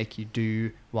that they make you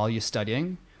do while you're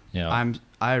studying. Yeah.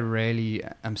 I really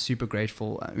am super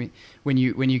grateful. I mean, when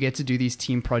you get to do these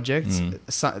team projects,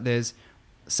 there's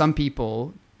some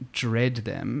people dread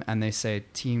them, and they say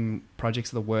team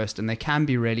projects are the worst, and they can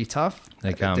be really tough.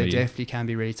 They definitely can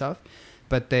be really tough,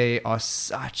 but they are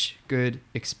such good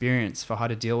experience for how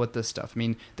to deal with this stuff. I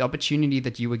mean, the opportunity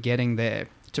that you were getting there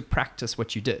to practice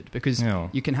what you did, because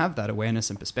you can have that awareness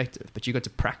and perspective, but you got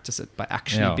to practice it by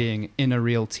actually being in a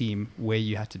real team where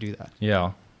you had to do that.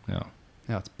 Yeah,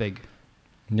 it's big.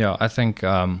 Yeah, I think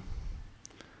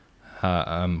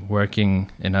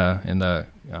working in the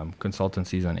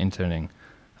consultancies and interning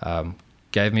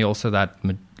gave me also that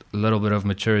little bit of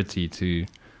maturity to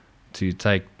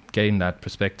gain that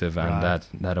perspective and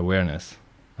that awareness.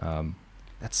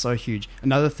 That's so huge.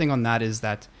 Another thing on that is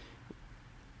that,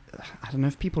 I don't know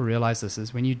if people realize this,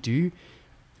 is when you do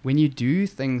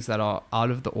things that are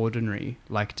out of the ordinary,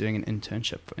 like doing an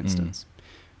internship, for instance,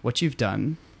 what you've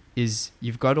done is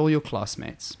you've got all your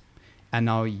classmates, and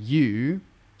now you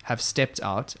have stepped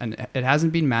out, and it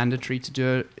hasn't been mandatory to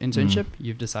do an internship.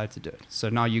 You've decided to do it. So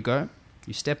now you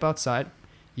step outside,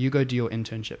 you go do your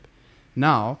internship.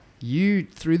 Now you,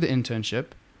 through the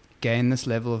internship, gain this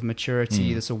level of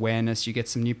maturity, this awareness, you get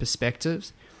some new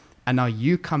perspectives, and now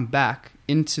you come back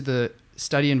into the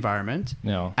study environment,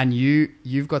 and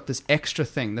you've got this extra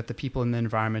thing that the people in the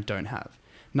environment don't have.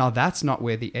 Now that's not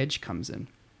where the edge comes in.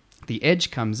 The edge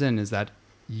comes in is that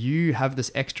you have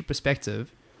this extra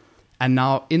perspective, and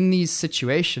now in these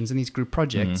situations, in these group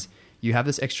projects, you have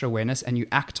this extra awareness and you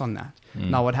act on that.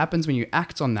 Now what happens when you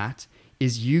act on that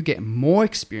is you get more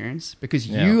experience because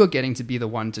you are getting to be the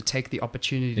one to take the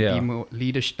opportunity to be more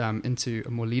leadership into a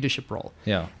more leadership role.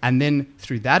 Yeah. And then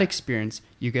through that experience,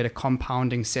 you get a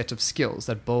compounding set of skills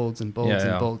that builds and builds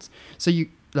and builds. So you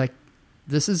like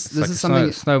this is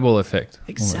something snowball effect.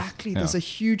 Exactly. There's a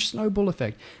huge snowball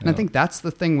effect. And I think that's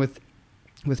the thing with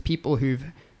people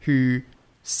who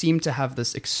seem to have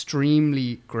this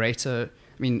extremely greater,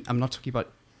 I mean, I'm not talking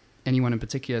about anyone in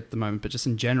particular at the moment, but just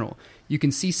in general, you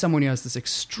can see someone who has this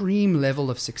extreme level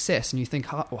of success and you think,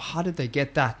 how did they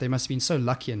get that? They must have been so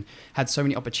lucky and had so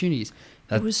many opportunities.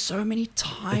 There was so many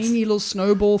tiny little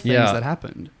snowball things that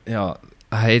happened. Yeah,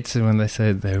 I hate it when they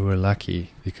say they were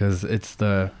lucky because it's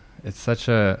such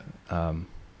a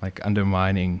like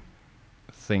undermining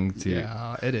thing to.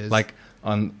 Yeah, it is. Like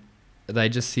they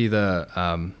just see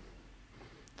the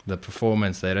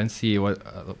performance. They don't see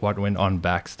what went on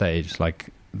backstage. Like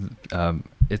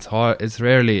it's hard. It's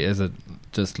rarely is it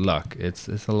just luck. It's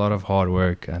a lot of hard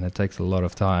work and it takes a lot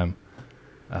of time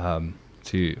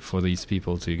for these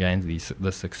people to gain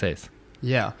the success.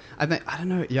 Yeah, I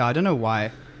don't know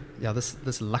why. Yeah,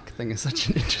 this luck thing is such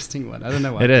an interesting one. I don't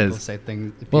know why people say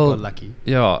things. People are lucky.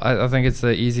 Yeah, I think it's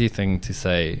an easy thing to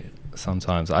say.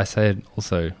 Sometimes I say it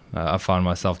also. I find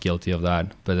myself guilty of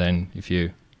that. But then if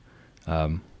you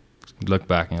look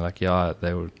back and you're like, yeah,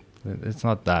 they were. It's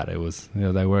not that. It was,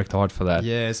 they worked hard for that.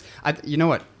 Yes. You know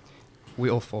what? We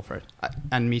all fall for it.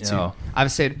 And me too. Yeah.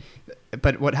 I've said,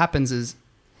 but what happens is,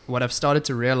 what I've started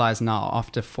to realize now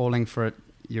after falling for it,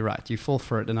 you're right. You fall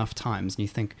for it enough times and you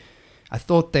think, I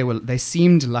thought they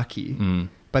seemed lucky,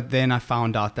 but then I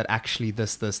found out that actually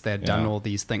they'd done all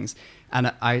these things.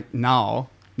 And now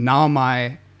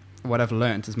what I've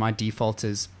learned is my default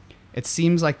is, it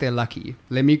seems like they're lucky.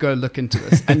 Let me go look into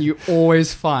this. And you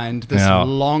always find this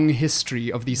long history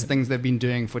of these things they've been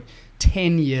doing for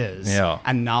 10 years. Yeah.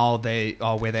 And now they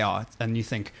are where they are. And you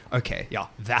think, okay,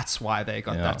 that's why they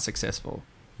got that successful.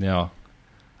 Yeah.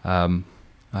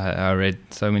 I read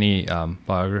so many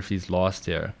biographies last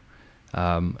year.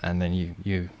 And then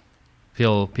you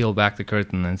peel back the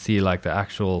curtain and see like the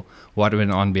actual, what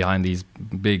went on behind these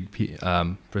big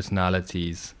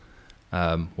personalities.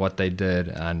 What they did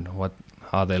and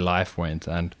how their life went,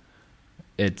 and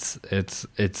it's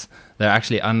they're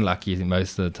actually unlucky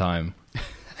most of the time.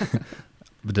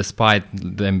 But despite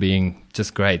them being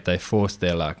just great, they forced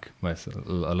their luck a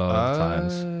lot of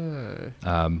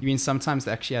times. You mean sometimes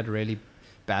they actually had really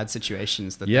bad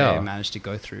situations that they managed to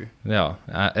go through? Yeah,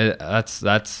 that's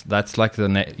like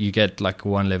you get like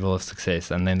one level of success,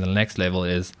 and then the next level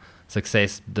is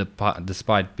success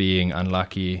despite being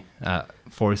unlucky.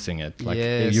 Forcing it, like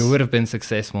you would have been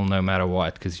successful no matter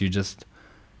what, because you just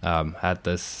had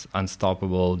this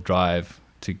unstoppable drive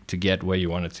to get where you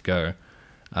wanted to go,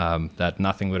 that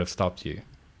nothing would have stopped you,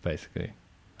 basically.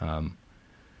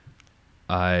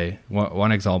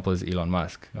 One example is Elon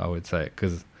Musk, I would say,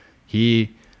 because I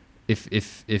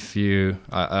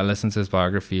listened to his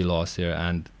biography last year,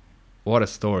 and what a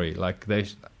story! Like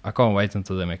I can't wait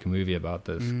until they make a movie about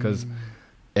this, because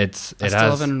I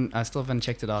still haven't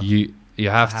checked it out. You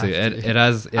have to. It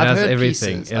has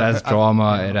everything. Pieces. It has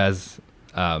drama. It has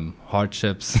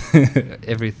hardships.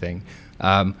 Everything.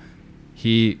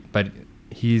 He's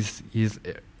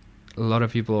a lot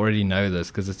of people already know this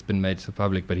because it's been made so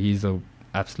public. But he's an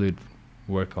absolute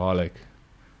workaholic.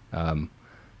 And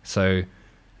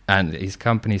his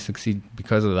company succeed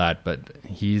because of that. But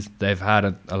they've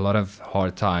had a lot of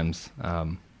hard times.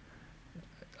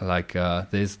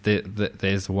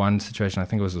 There's one situation, I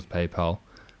think it was with PayPal.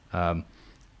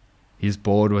 His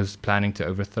board was planning to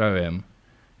overthrow him,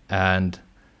 and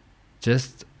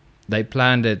they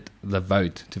planned to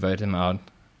vote him out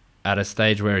at a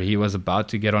stage where he was about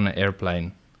to get on an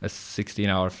airplane, a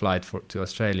 16-hour flight to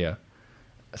Australia,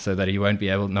 so that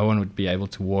no one would be able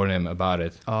to warn him about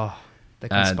it. Oh, they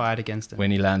conspired against him.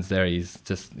 When he lands there, he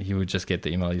would just get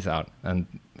the email, he's out. And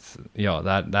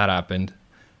that happened.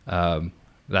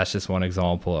 That's just one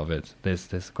example of it.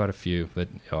 There's quite a few, but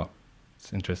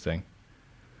it's interesting.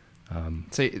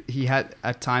 So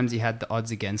at times he had the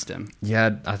odds against him.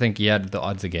 I think he had the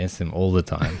odds against him all the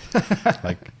time.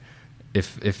 Like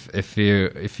if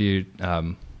you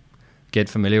get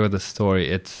familiar with the story,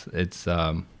 it's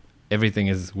everything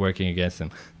is working against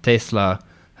him. Tesla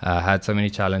had so many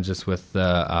challenges with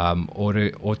the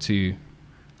auto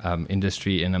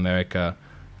industry in America,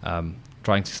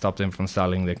 trying to stop them from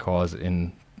selling their cars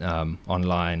in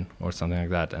online or something like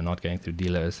that, and not going through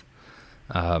dealers.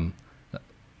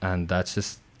 And that's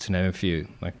just to name a few.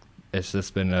 Like it's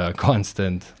just been a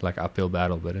constant like uphill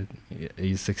battle, but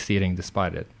he's succeeding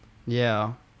despite it.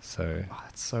 Yeah. So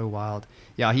That's so wild.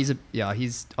 Yeah, he's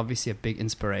obviously a big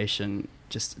inspiration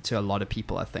just to a lot of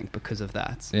people, I think, because of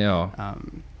that. yeah.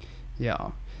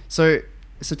 Yeah. So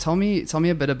tell me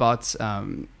a bit about.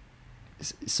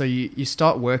 So you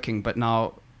start working, but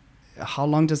now, how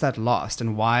long does that last,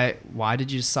 and why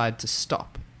did you decide to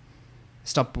stop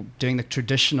doing the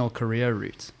traditional career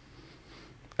route?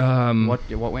 What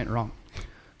went wrong?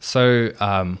 So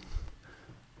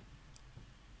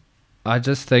I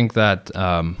just think that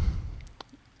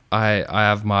I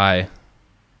have my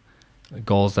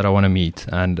goals that I want to meet,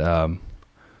 and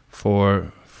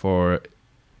for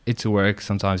it to work,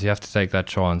 sometimes you have to take that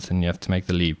chance and you have to make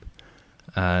the leap,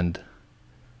 and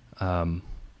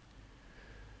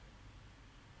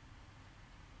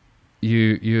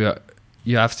you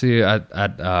have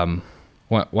to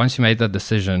once you made that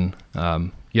decision,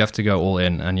 you have to go all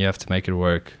in and you have to make it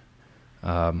work,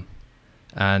 and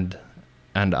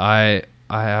I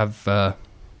have a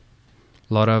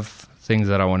lot of things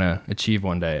that I want to achieve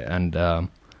one day, and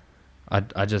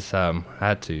I just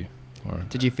had to.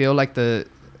 Did you feel like the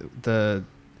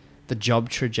job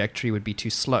trajectory would be too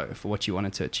slow for what you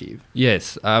wanted to achieve?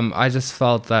 Yes, I just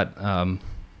felt that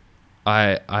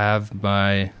I have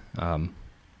my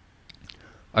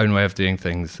own way of doing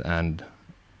things, and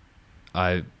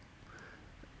I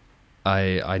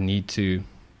need to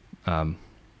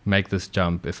make this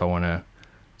jump if I want to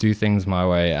do things my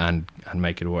way and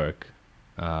make it work.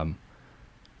 That's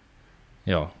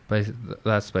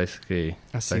basically.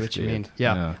 I see what you mean. It.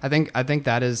 Yeah. I think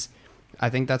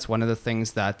that's one of the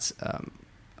things that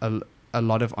a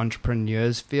lot of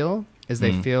entrepreneurs feel is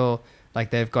they feel like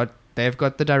they've got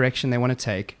the direction they want to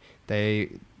take.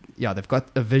 They've got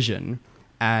a vision,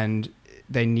 and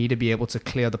they need to be able to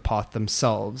clear the path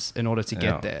themselves in order to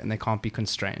get there, and they can't be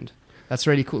constrained. That's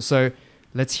really cool. So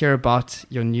let's hear about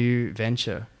your new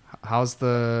venture. How's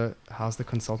the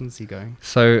consultancy going?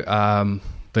 So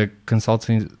the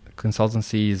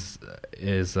consultancy is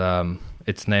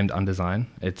it's named Undesign.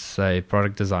 It's a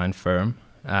product design firm,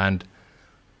 and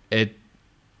it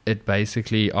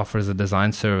basically offers a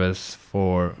design service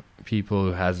for people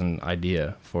who has an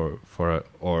idea or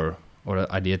an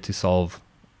idea to solve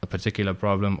a particular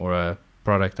problem or a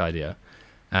product idea,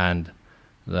 and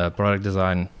the product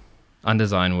design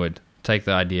Undesign would take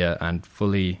the idea and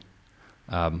fully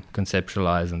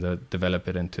conceptualize and develop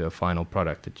it into a final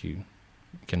product that you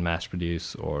can mass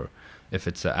produce, or if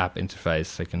it's an app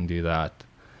interface, they can do that.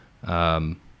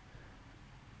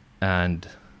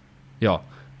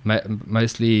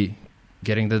 Mostly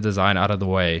getting the design out of the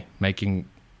way, making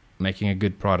a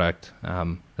good product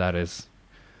that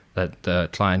the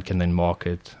client can then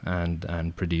market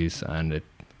and produce, and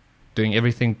doing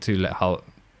everything to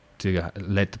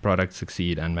let the product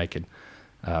succeed and make it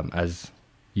as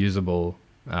usable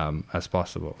as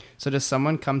possible. So does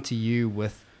someone come to you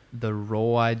with the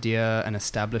raw idea, an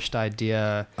established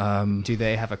idea? Do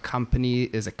they have a company?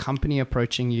 Is a company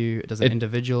approaching you? Does an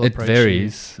individual approach you? It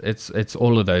varies. It's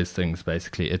all of those things,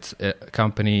 basically. It's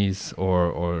companies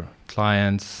or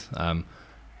clients.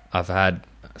 I've had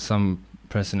some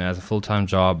person who has a full-time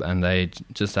job, and they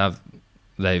just have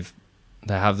this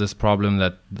problem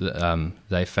that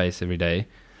they face every day,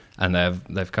 and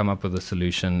they've come up with a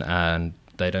solution, and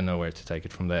they don't know where to take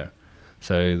it from there.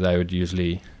 So they would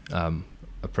usually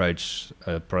approach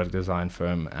a product design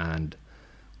firm, and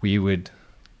we would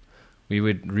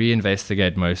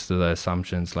reinvestigate most of the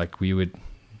assumptions. Like, we would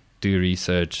do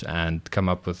research and come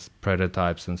up with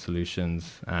prototypes and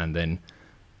solutions, and then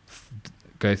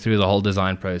go through the whole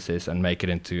design process and make it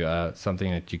into something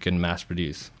that you can mass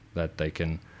produce, that they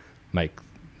can make,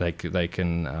 they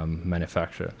can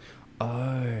manufacture.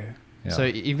 Oh, yeah. So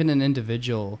even an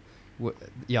individual,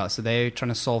 so they're trying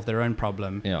to solve their own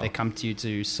problem. Yeah. They come to you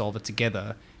to solve it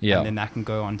together, and then that can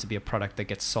go on to be a product that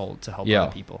gets sold to help other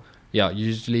people. Yeah,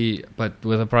 usually, but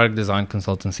with a product design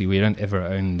consultancy, we don't ever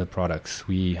own the products.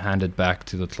 We hand it back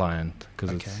to the client,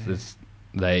 because it's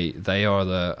they are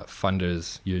the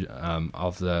funders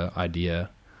of the idea.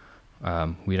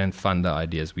 We don't fund the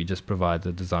ideas. We just provide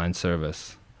the design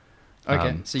service.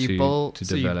 Okay, so you bill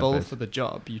for the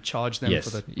job. You charge them for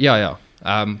the...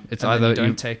 It's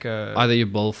either you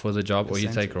bill for the job or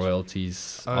you take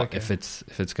royalties. If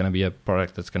it's going to be a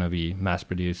product that's going to be mass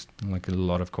produced, like a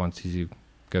lot of quantities, you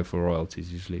go for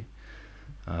royalties usually.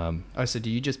 So do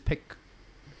you just pick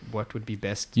what would be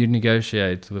best? You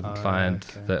negotiate with the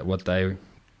client that what they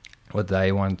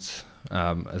want,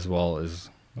 as well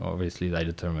as obviously they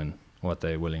determine what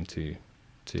they're willing to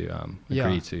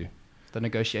agree to. The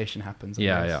negotiation happens.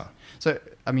 So,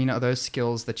 I mean, are those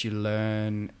skills that you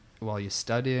learn while you're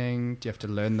studying? Do you have to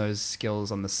learn those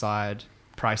skills on the side?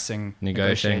 Pricing,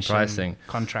 Negotiating, negotiation, pricing.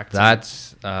 contracting.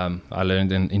 That's I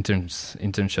learned in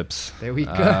internships. There we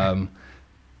go.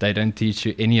 They don't teach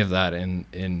you any of that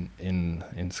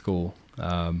in school.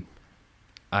 I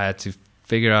had to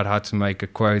figure out how to make a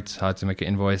quote, how to make an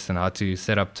invoice, and how to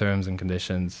set up terms and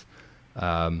conditions,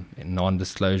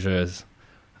 non-disclosures.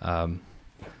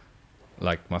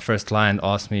 Like my first client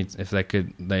asked me if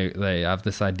they have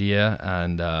this idea,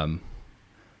 and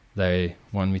they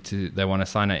want to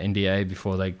sign an NDA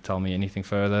before they tell me anything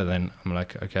further. Then I'm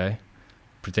like, okay,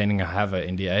 pretending I have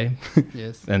an NDA.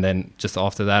 Yes. And then just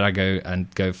after that, I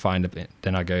go find it.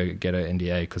 Then I go get an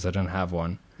NDA because I don't have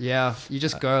one. Yeah, you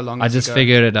just go along. I just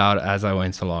figured it out as I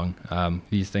went along.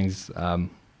 These things,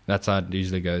 that's how it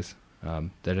usually goes.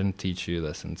 They didn't teach you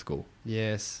this in school.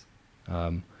 Yes.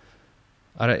 And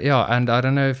I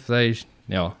don't know if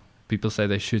people say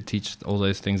they should teach all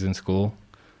those things in school.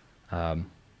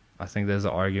 I think there's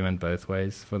an argument both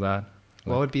ways for that.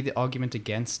 What would be the argument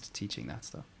against teaching that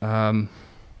stuff?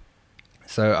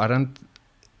 So I don't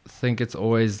think it's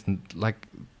always like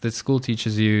the school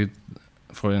teaches you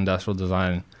for industrial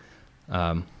design,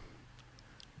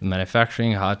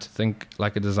 manufacturing, how to think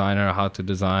like a designer, how to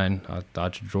design, how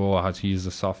to draw, how to use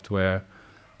the software.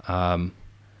 The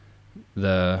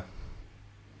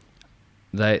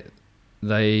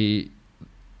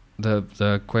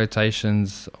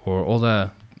quotations or all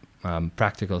the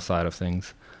practical side of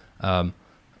things. I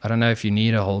don't know if you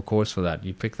need a whole course for that.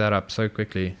 You pick that up so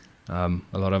quickly. A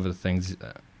lot of the things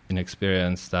in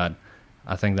experience that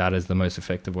I think that is the most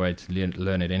effective way to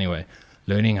learn it anyway.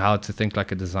 Learning how to think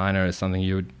like a designer is something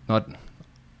you would not,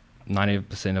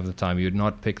 90% of the time, you would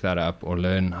not pick that up or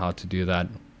learn how to do that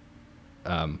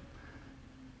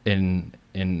in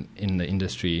the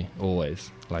industry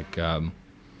always. Like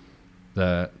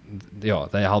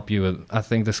they help you with, I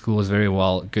think the school is very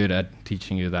good at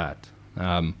teaching you that.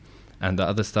 And the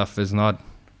other stuff is not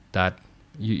that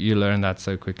you learn that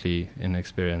so quickly in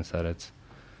experience that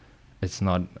it's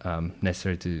not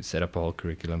necessary to set up a whole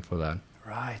curriculum for that.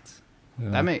 Right.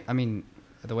 Yeah.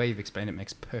 The way you've explained it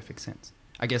makes perfect sense.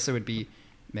 I guess it would be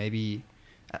maybe,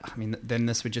 then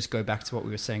this would just go back to what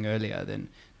we were saying earlier. Then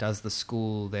does the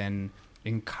school then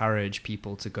encourage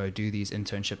people to go do these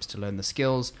internships to learn the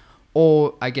skills?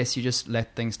 Or I guess you just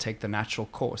let things take the natural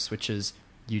course, which is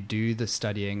you do the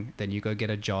studying, then you go get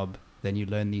a job, then you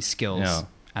learn these skills,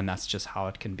 and that's just how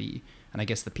it can be. And I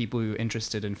guess the people who are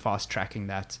interested in fast tracking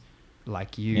that,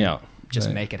 like you,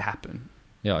 make it happen.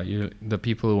 Yeah, the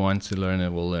people who want to learn it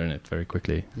will learn it very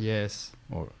quickly. Yes.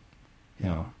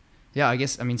 Yeah, I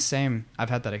guess, same. I've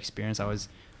had that experience. I was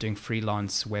doing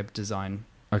freelance web design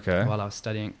while I was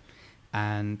studying,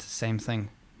 and same thing.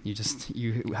 You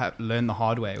learn the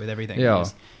hard way with everything. Yeah.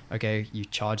 Okay, you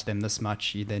charge them this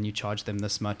much, then you charge them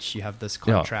this much, you have this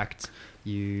contract,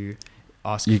 you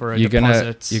ask for a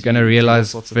deposit. You're gonna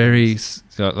realize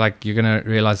you're gonna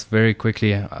realize very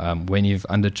quickly when you've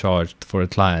undercharged for a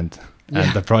client,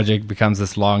 and the project becomes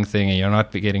this long thing, and you're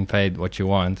not getting paid what you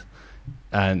want,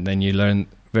 and then you learn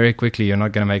very quickly you're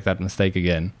not gonna make that mistake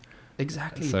again.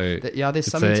 Exactly. So there's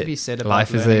something to be said about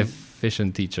life is an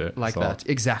efficient teacher. Like that.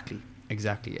 Exactly.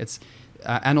 It's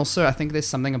and also I think there's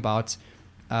something about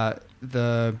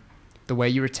the way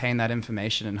you retain that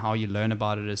information and how you learn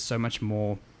about it is so much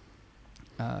more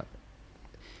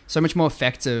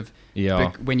effective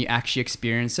when you actually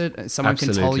experience it. Someone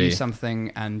can tell you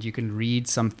something and you can read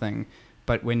something,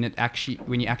 but when you actually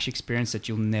experience it,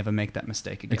 you'll never make that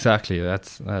mistake again. Exactly.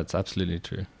 That's absolutely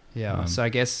true. Yeah. So I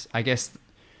guess it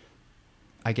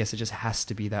just has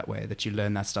to be that way, that you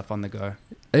learn that stuff on the go.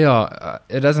 Yeah,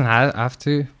 it doesn't have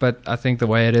to, but I think the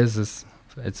way it is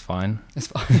it's fine. It's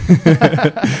fine.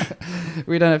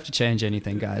 We don't have to change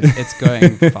anything, guys. It's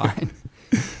going fine.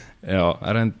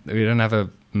 Yeah, we don't have a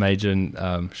major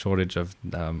shortage of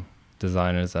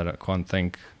designers that can't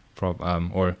think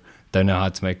or don't know how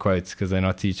to make quotes because they're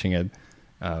not teaching it.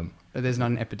 There's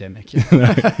not an epidemic.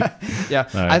 Yeah.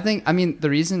 No. I think, the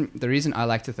reason I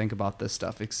like to think about this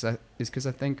stuff is because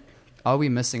I think, are we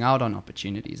missing out on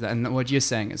opportunities? And what you're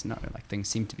saying is no, like things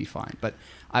seem to be fine. But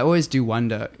I always do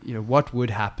wonder, what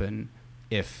would happen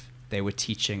if they were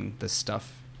teaching this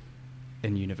stuff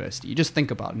in university? You just think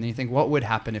about it and you think, what would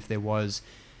happen if there was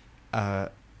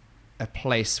a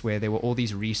place where there were all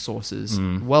these resources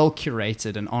well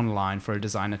curated and online for a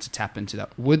designer to tap into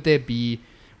that? Would there be,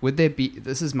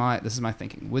 this is my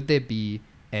thinking, would there be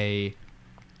a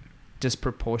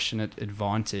disproportionate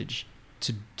advantage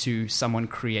to someone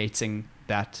creating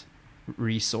that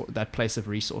place of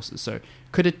resources? So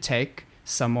could it take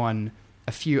someone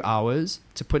a few hours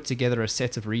to put together a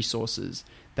set of resources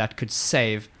that could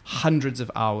save hundreds of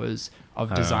hours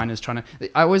of designers trying to...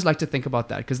 I always like to think about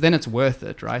that, because then it's worth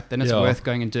it, right? Then it's worth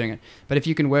going and doing it. But if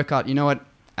you can work out, you know what?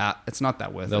 It's not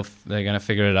that worth it. They're going to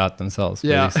figure it out themselves.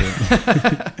 Yeah.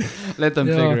 Let them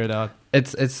figure it out.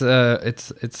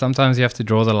 It's sometimes you have to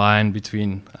draw the line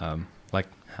between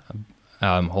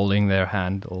holding their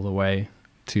hand all the way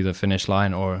to the finish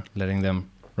line, or letting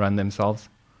them run themselves,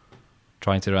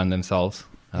 trying to run themselves.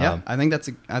 I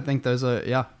think those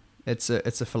are, it's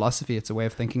a philosophy. It's a way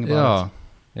of thinking about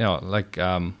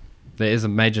it. There is a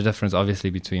major difference, obviously,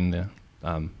 between the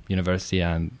university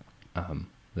and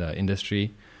the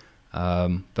industry.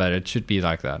 But it should be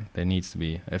like that. There needs to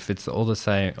be. If it's all the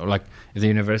same, or like if the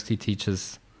university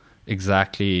teaches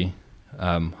exactly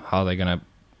how they're going to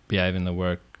behave in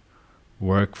the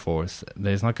workforce,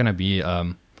 there's not going to be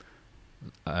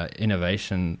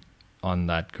innovation on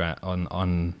that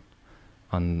on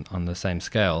the same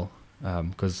scale,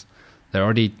 because they're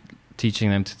already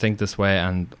teaching them to think this way,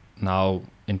 and now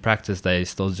in practice they're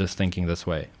still just thinking this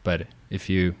way. But if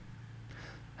you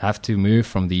have to move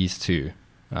from these two,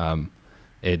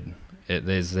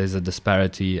 there's a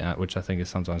disparity, which I think is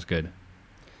sometimes good,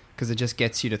 because it just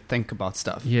gets you to think about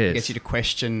stuff. Yes. It gets you to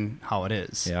question how it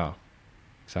is. Yeah,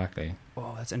 exactly.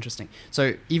 Oh, that's interesting.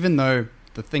 So even though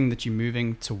the thing that you're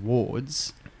moving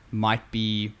towards might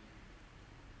be,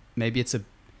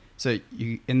 so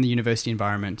you in the university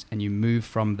environment and you move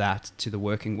from that to the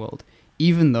working world,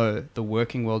 even though the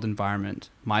working world environment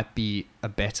might be a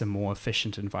better, more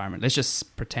efficient environment, let's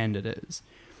just pretend it is,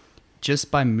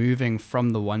 just by moving from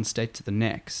the one state to the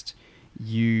next,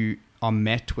 you are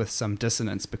met with some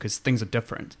dissonance because things are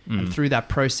different. And through that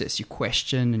process, you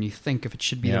question and you think if it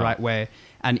should be the right way.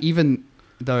 And even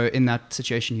though in that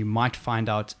situation you might find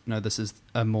out, no, this is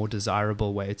a more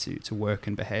desirable way to work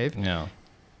and behave,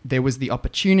 there was the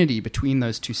opportunity between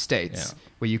those two states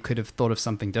where you could have thought of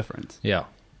something different.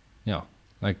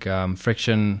 Like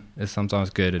friction is sometimes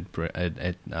good.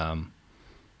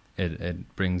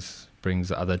 It brings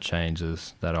other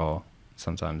changes that are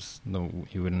sometimes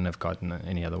you wouldn't have gotten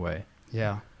any other way.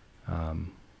 That's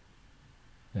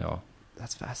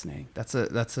fascinating.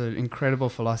 That's an incredible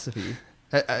philosophy.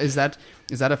 Is that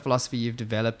a philosophy you've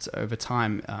developed over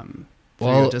time through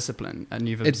your discipline, and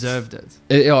you've observed it?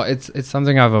 It's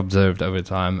something I've observed over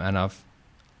time, and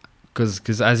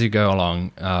because as you go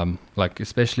along, like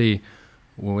especially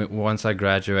once I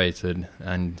graduated,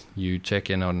 and you check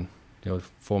in on your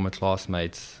former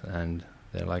classmates, and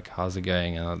they're like, "How's it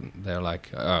going?" And they're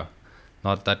like, "Oh,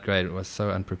 not that great. It was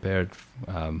so unprepared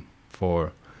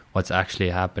for what's actually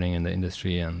happening in the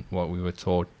industry and what we were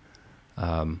taught."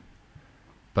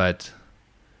 But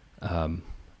I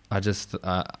just took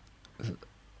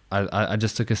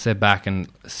a step back, and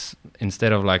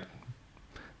instead of like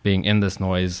being in this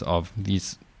noise of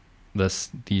these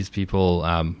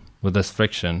people with this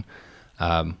friction,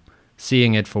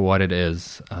 seeing it for what it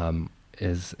is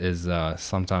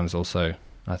sometimes also,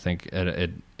 I think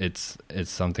it's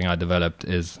something I developed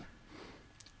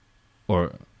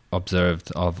or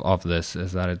observed of this,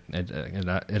 is that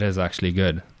it is actually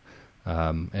good.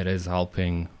 It is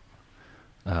helping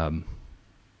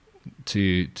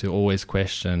to always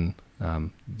question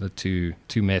the two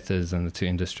methods and the two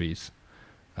industries,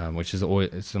 which is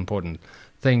always, it's important.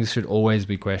 Things should always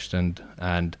be questioned,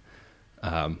 and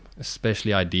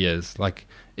especially ideas. Like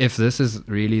if this is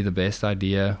really the best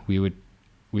idea, we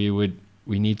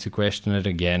need to question it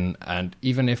again. And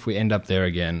even if we end up there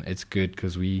again, it's good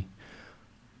because we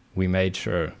made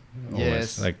sure.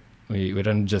 Always. Like we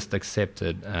didn't just accept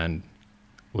it and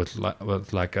with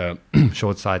like a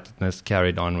short-sightedness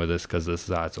carried on with this because this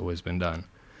is how it's always been done.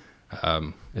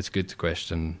 It's good to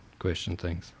question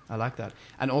things. I like that.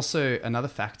 And also another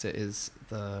factor is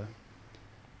the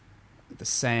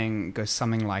saying goes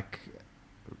something like,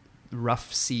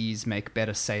 rough seas make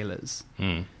better sailors.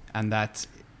 And that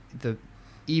there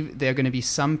are going to be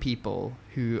some people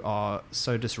who are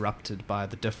so disrupted by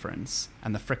the difference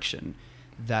and the friction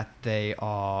that they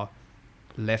are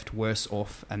left worse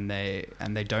off, and they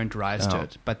don't rise to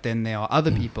it. But then there are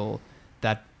other people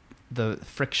that the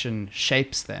friction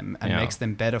shapes them and makes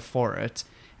them better for it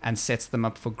and sets them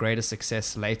up for greater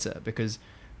success later, because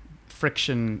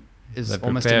friction is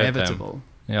almost inevitable.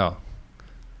 It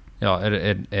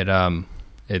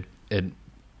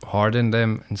hardened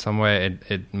them in some way.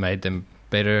 It made them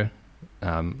better,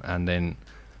 and then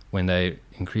when they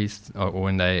increased or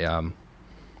when they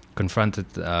confronted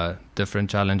different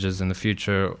challenges in the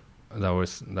future,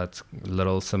 that's a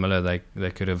little similar.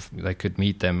 They could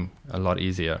meet them a lot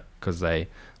easier because they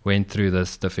went through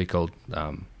this difficult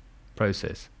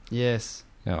process. Yes.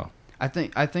 Yeah. I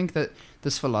think that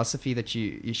this philosophy that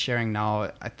you're sharing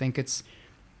now, I think it's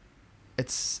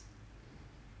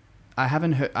I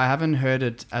haven't heard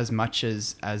it as much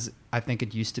as I think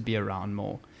it used to be around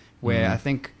more. Where I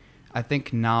think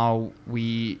now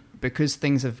because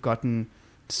things have gotten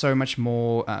so much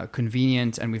more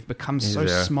convenient, and we've become so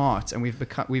smart, and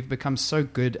we've become so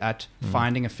good at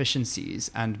finding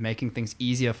efficiencies and making things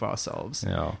easier for ourselves.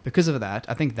 Yeah. Because of that,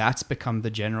 I think that's become the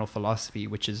general philosophy,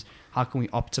 which is how can we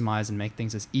optimize and make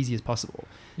things as easy as possible.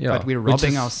 Yeah. But we're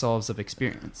robbing ourselves of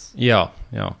experience. Yeah.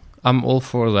 I'm all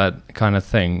for that kind of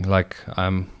thing. Like,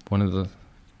 I'm one of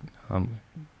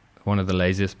the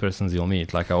laziest persons you'll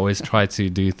meet. Like, I always try to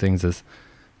do things as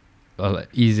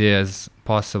easy as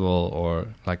possible, or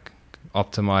like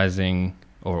optimizing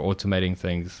or automating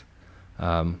things.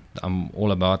 I'm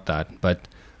all about that. But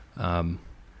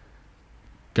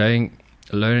learning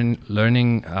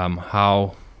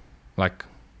how, like,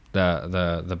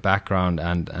 the background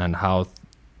and how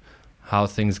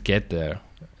things get there,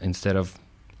 instead of,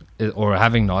 or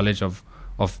having knowledge of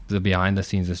the behind the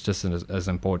scenes, is just as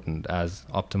important as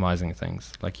optimizing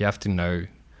things. Like, you have to know,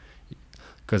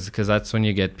 because that's when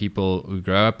you get people who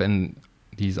grow up in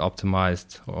these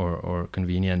optimized or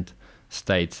convenient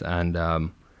states, and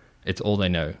it's all they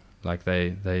know. Like,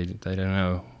 they don't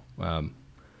know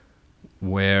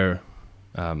where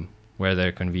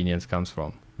their convenience comes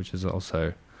from, which is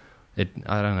also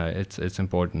I don't know. It's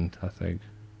important, I think.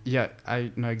 Yeah,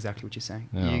 I know exactly what you're saying.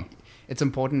 Yeah. It's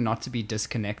important not to be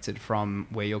disconnected from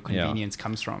where your convenience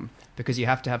comes from, because you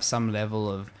have to have some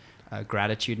level of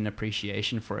gratitude and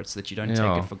appreciation for it, so that you don't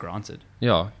take it for granted.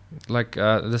 Yeah, like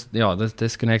this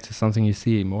disconnect is something you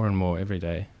see more and more every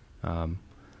day, and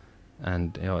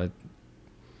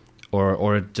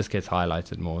or it just gets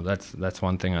highlighted more. That's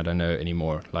one thing I don't know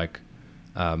anymore. Like,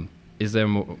 is there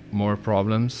more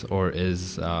problems, or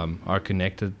is our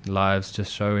connected lives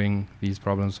just showing these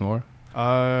problems more?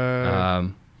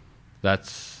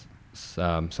 That's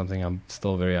something I'm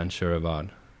still very unsure about.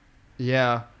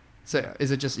 Yeah. So is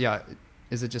it just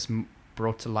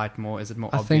brought to light more? Is it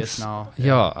more obvious now?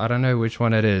 Yeah, I don't know which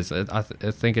one it is. I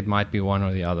think it might be one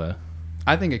or the other.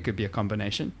 I think it could be a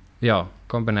combination. Yeah,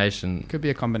 combination. Could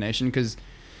be a combination, because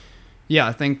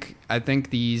I think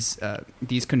these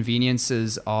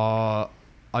conveniences are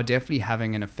definitely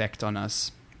having an effect on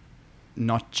us,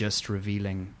 not just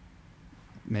revealing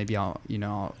maybe our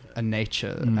a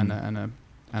nature and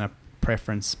a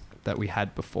preference that we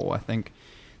had before. I think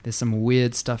there's some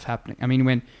weird stuff happening. I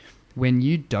mean, when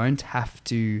you don't have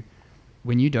to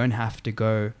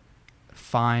go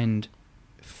find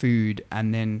food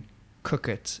and then cook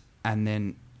it and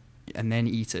then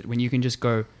eat it, when you can just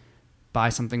go buy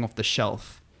something off the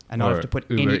shelf and not have to put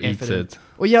Uber any effort it.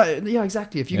 Well, yeah,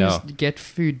 exactly. If you can just get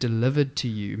food delivered to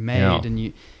you, made,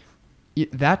 and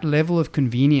that level of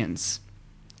convenience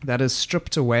that has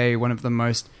stripped away one of the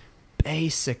most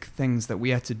basic things that we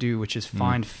had to do, which is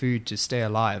find food to stay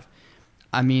alive.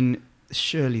 I mean,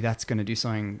 surely that's going to do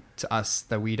something to us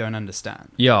that we don't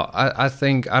understand. Yeah, I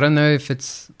think, I don't know if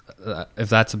that's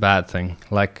a bad thing.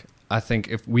 Like, I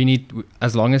think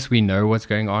as long as we know what's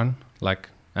going on, like,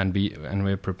 and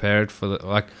we're prepared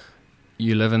for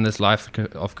you live in this life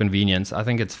of convenience, I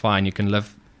think it's fine. You can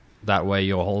live that way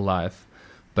your whole life,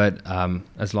 but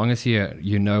as long as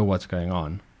you know what's going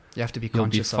on, you have to be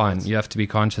conscious of it. You have to be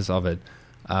conscious of it,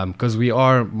 because we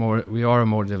are a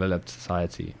more developed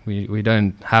society. We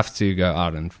don't have to go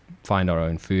out and find our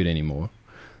own food anymore.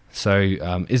 So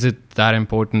is it that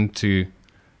important to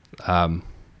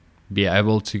be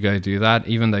able to go do that,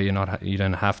 even though you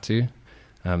don't have to?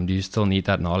 Do you still need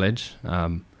that knowledge?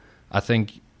 I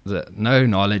think that no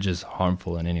knowledge is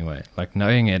harmful in any way. Like,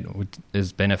 knowing it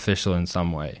is beneficial in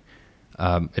some way.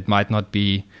 It might not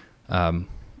be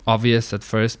obvious at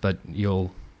first, but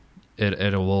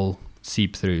it will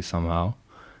seep through somehow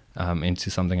into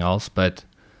something else. But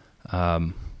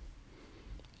knowing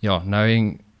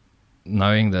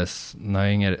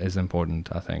it is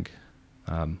important, I think.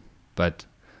 But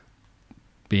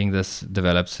being this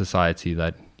developed society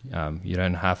that you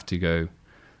don't have to go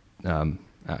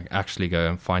actually go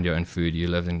and find your own food, you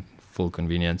live in full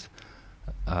convenience.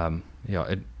 I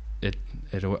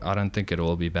don't think it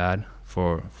will be bad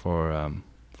for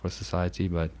society,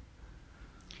 but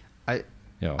I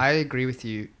agree with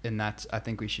you in that. I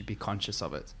think we should be conscious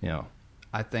of it. Yeah,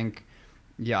 I think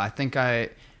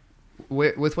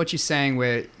with what you're saying,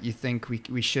 where you think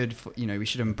we should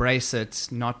embrace it,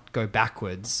 not go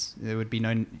backwards. There would be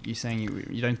no. You're saying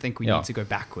you don't think we need to go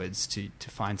backwards to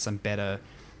find some better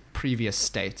previous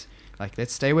state. Like,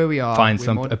 let's stay where we are. Find We're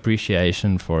some more-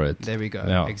 appreciation for it. There we go.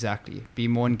 Yeah. Exactly. Be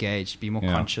more engaged. Be more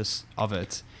Yeah. conscious of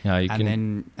it, Yeah, you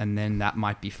can. and then that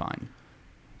might be fine.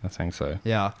 I think so.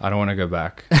 Yeah. I don't want to go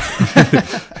back.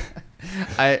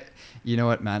 You know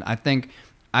what, man? I think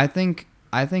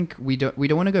we don't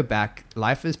want to go back.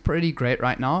 Life is pretty great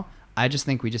right now. I just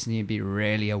think we just need to be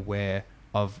really aware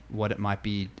of what it might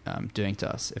be doing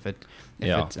to us. If it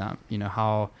you know,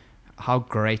 how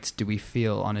great do we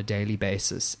feel on a daily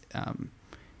basis?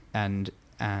 And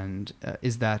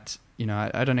is that, you know,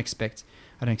 I don't expect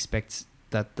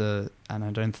that and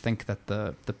I don't think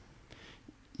that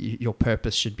your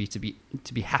purpose should be to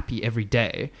be happy every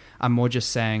day. I'm more just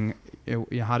saying, you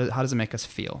know, how does it make us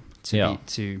feel to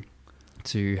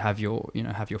have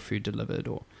your food delivered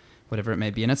or whatever it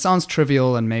may be. And it sounds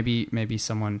trivial, and maybe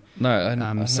someone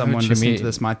someone listening to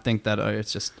this might think that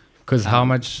it's just because how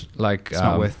much like it's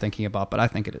not worth thinking about, but I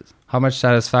think it is. How much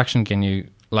satisfaction can you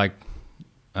like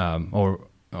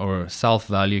or self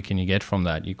value can you get from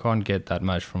that? You can't get that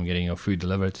much from getting your food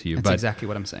delivered to you. That's exactly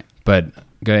what I'm saying. But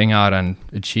going out and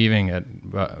achieving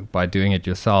it by doing it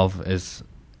yourself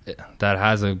that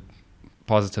has a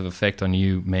positive effect on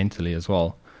you mentally as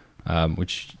well,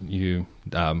 which you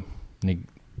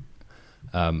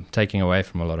taking away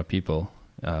from a lot of people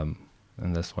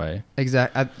in this way.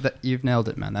 Exactly. You've nailed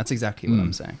it, man. That's exactly what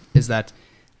I'm saying. Is that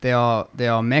there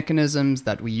are mechanisms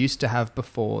that we used to have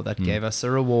before that gave us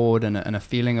a reward and a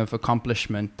feeling of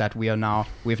accomplishment that we've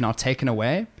now taken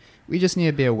away. We just need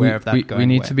to be aware of that. We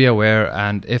need to be aware,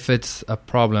 and if it's a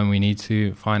problem, we need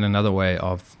to find another way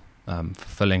of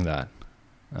fulfilling that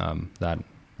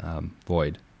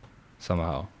void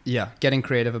somehow. Yeah, getting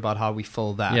creative about how we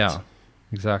fill that. Yeah,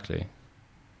 exactly.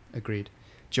 Agreed.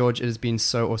 George, it has been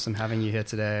so awesome having you here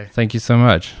today. Thank you so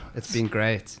much. It's been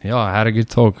great. Yeah, I had a good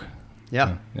talk.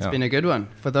 Yeah, it's been a good one.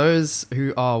 For those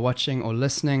who are watching or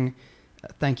listening,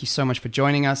 thank you so much for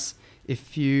joining us.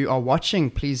 If you are watching,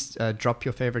 please drop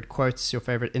your favorite quotes, your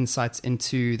favorite insights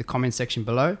into the comment section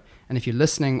below. And if you're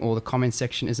listening or the comment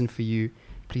section isn't for you,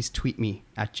 please tweet me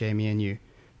at Jamie and you.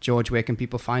 George, where can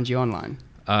people find you online?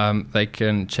 They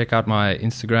can check out my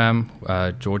Instagram,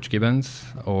 George Gibbons,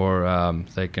 or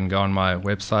they can go on my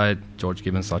website,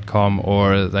 georgegibbons.com,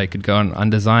 or they could go on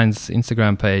Undesign's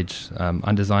Instagram page,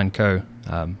 Undesign Co.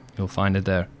 You'll find it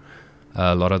there.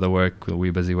 A lot of the work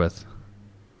we're busy with.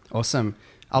 Awesome.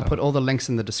 I'll put all the links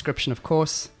in the description, of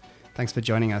course. Thanks for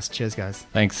joining us. Cheers, guys.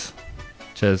 Thanks.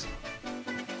 Cheers.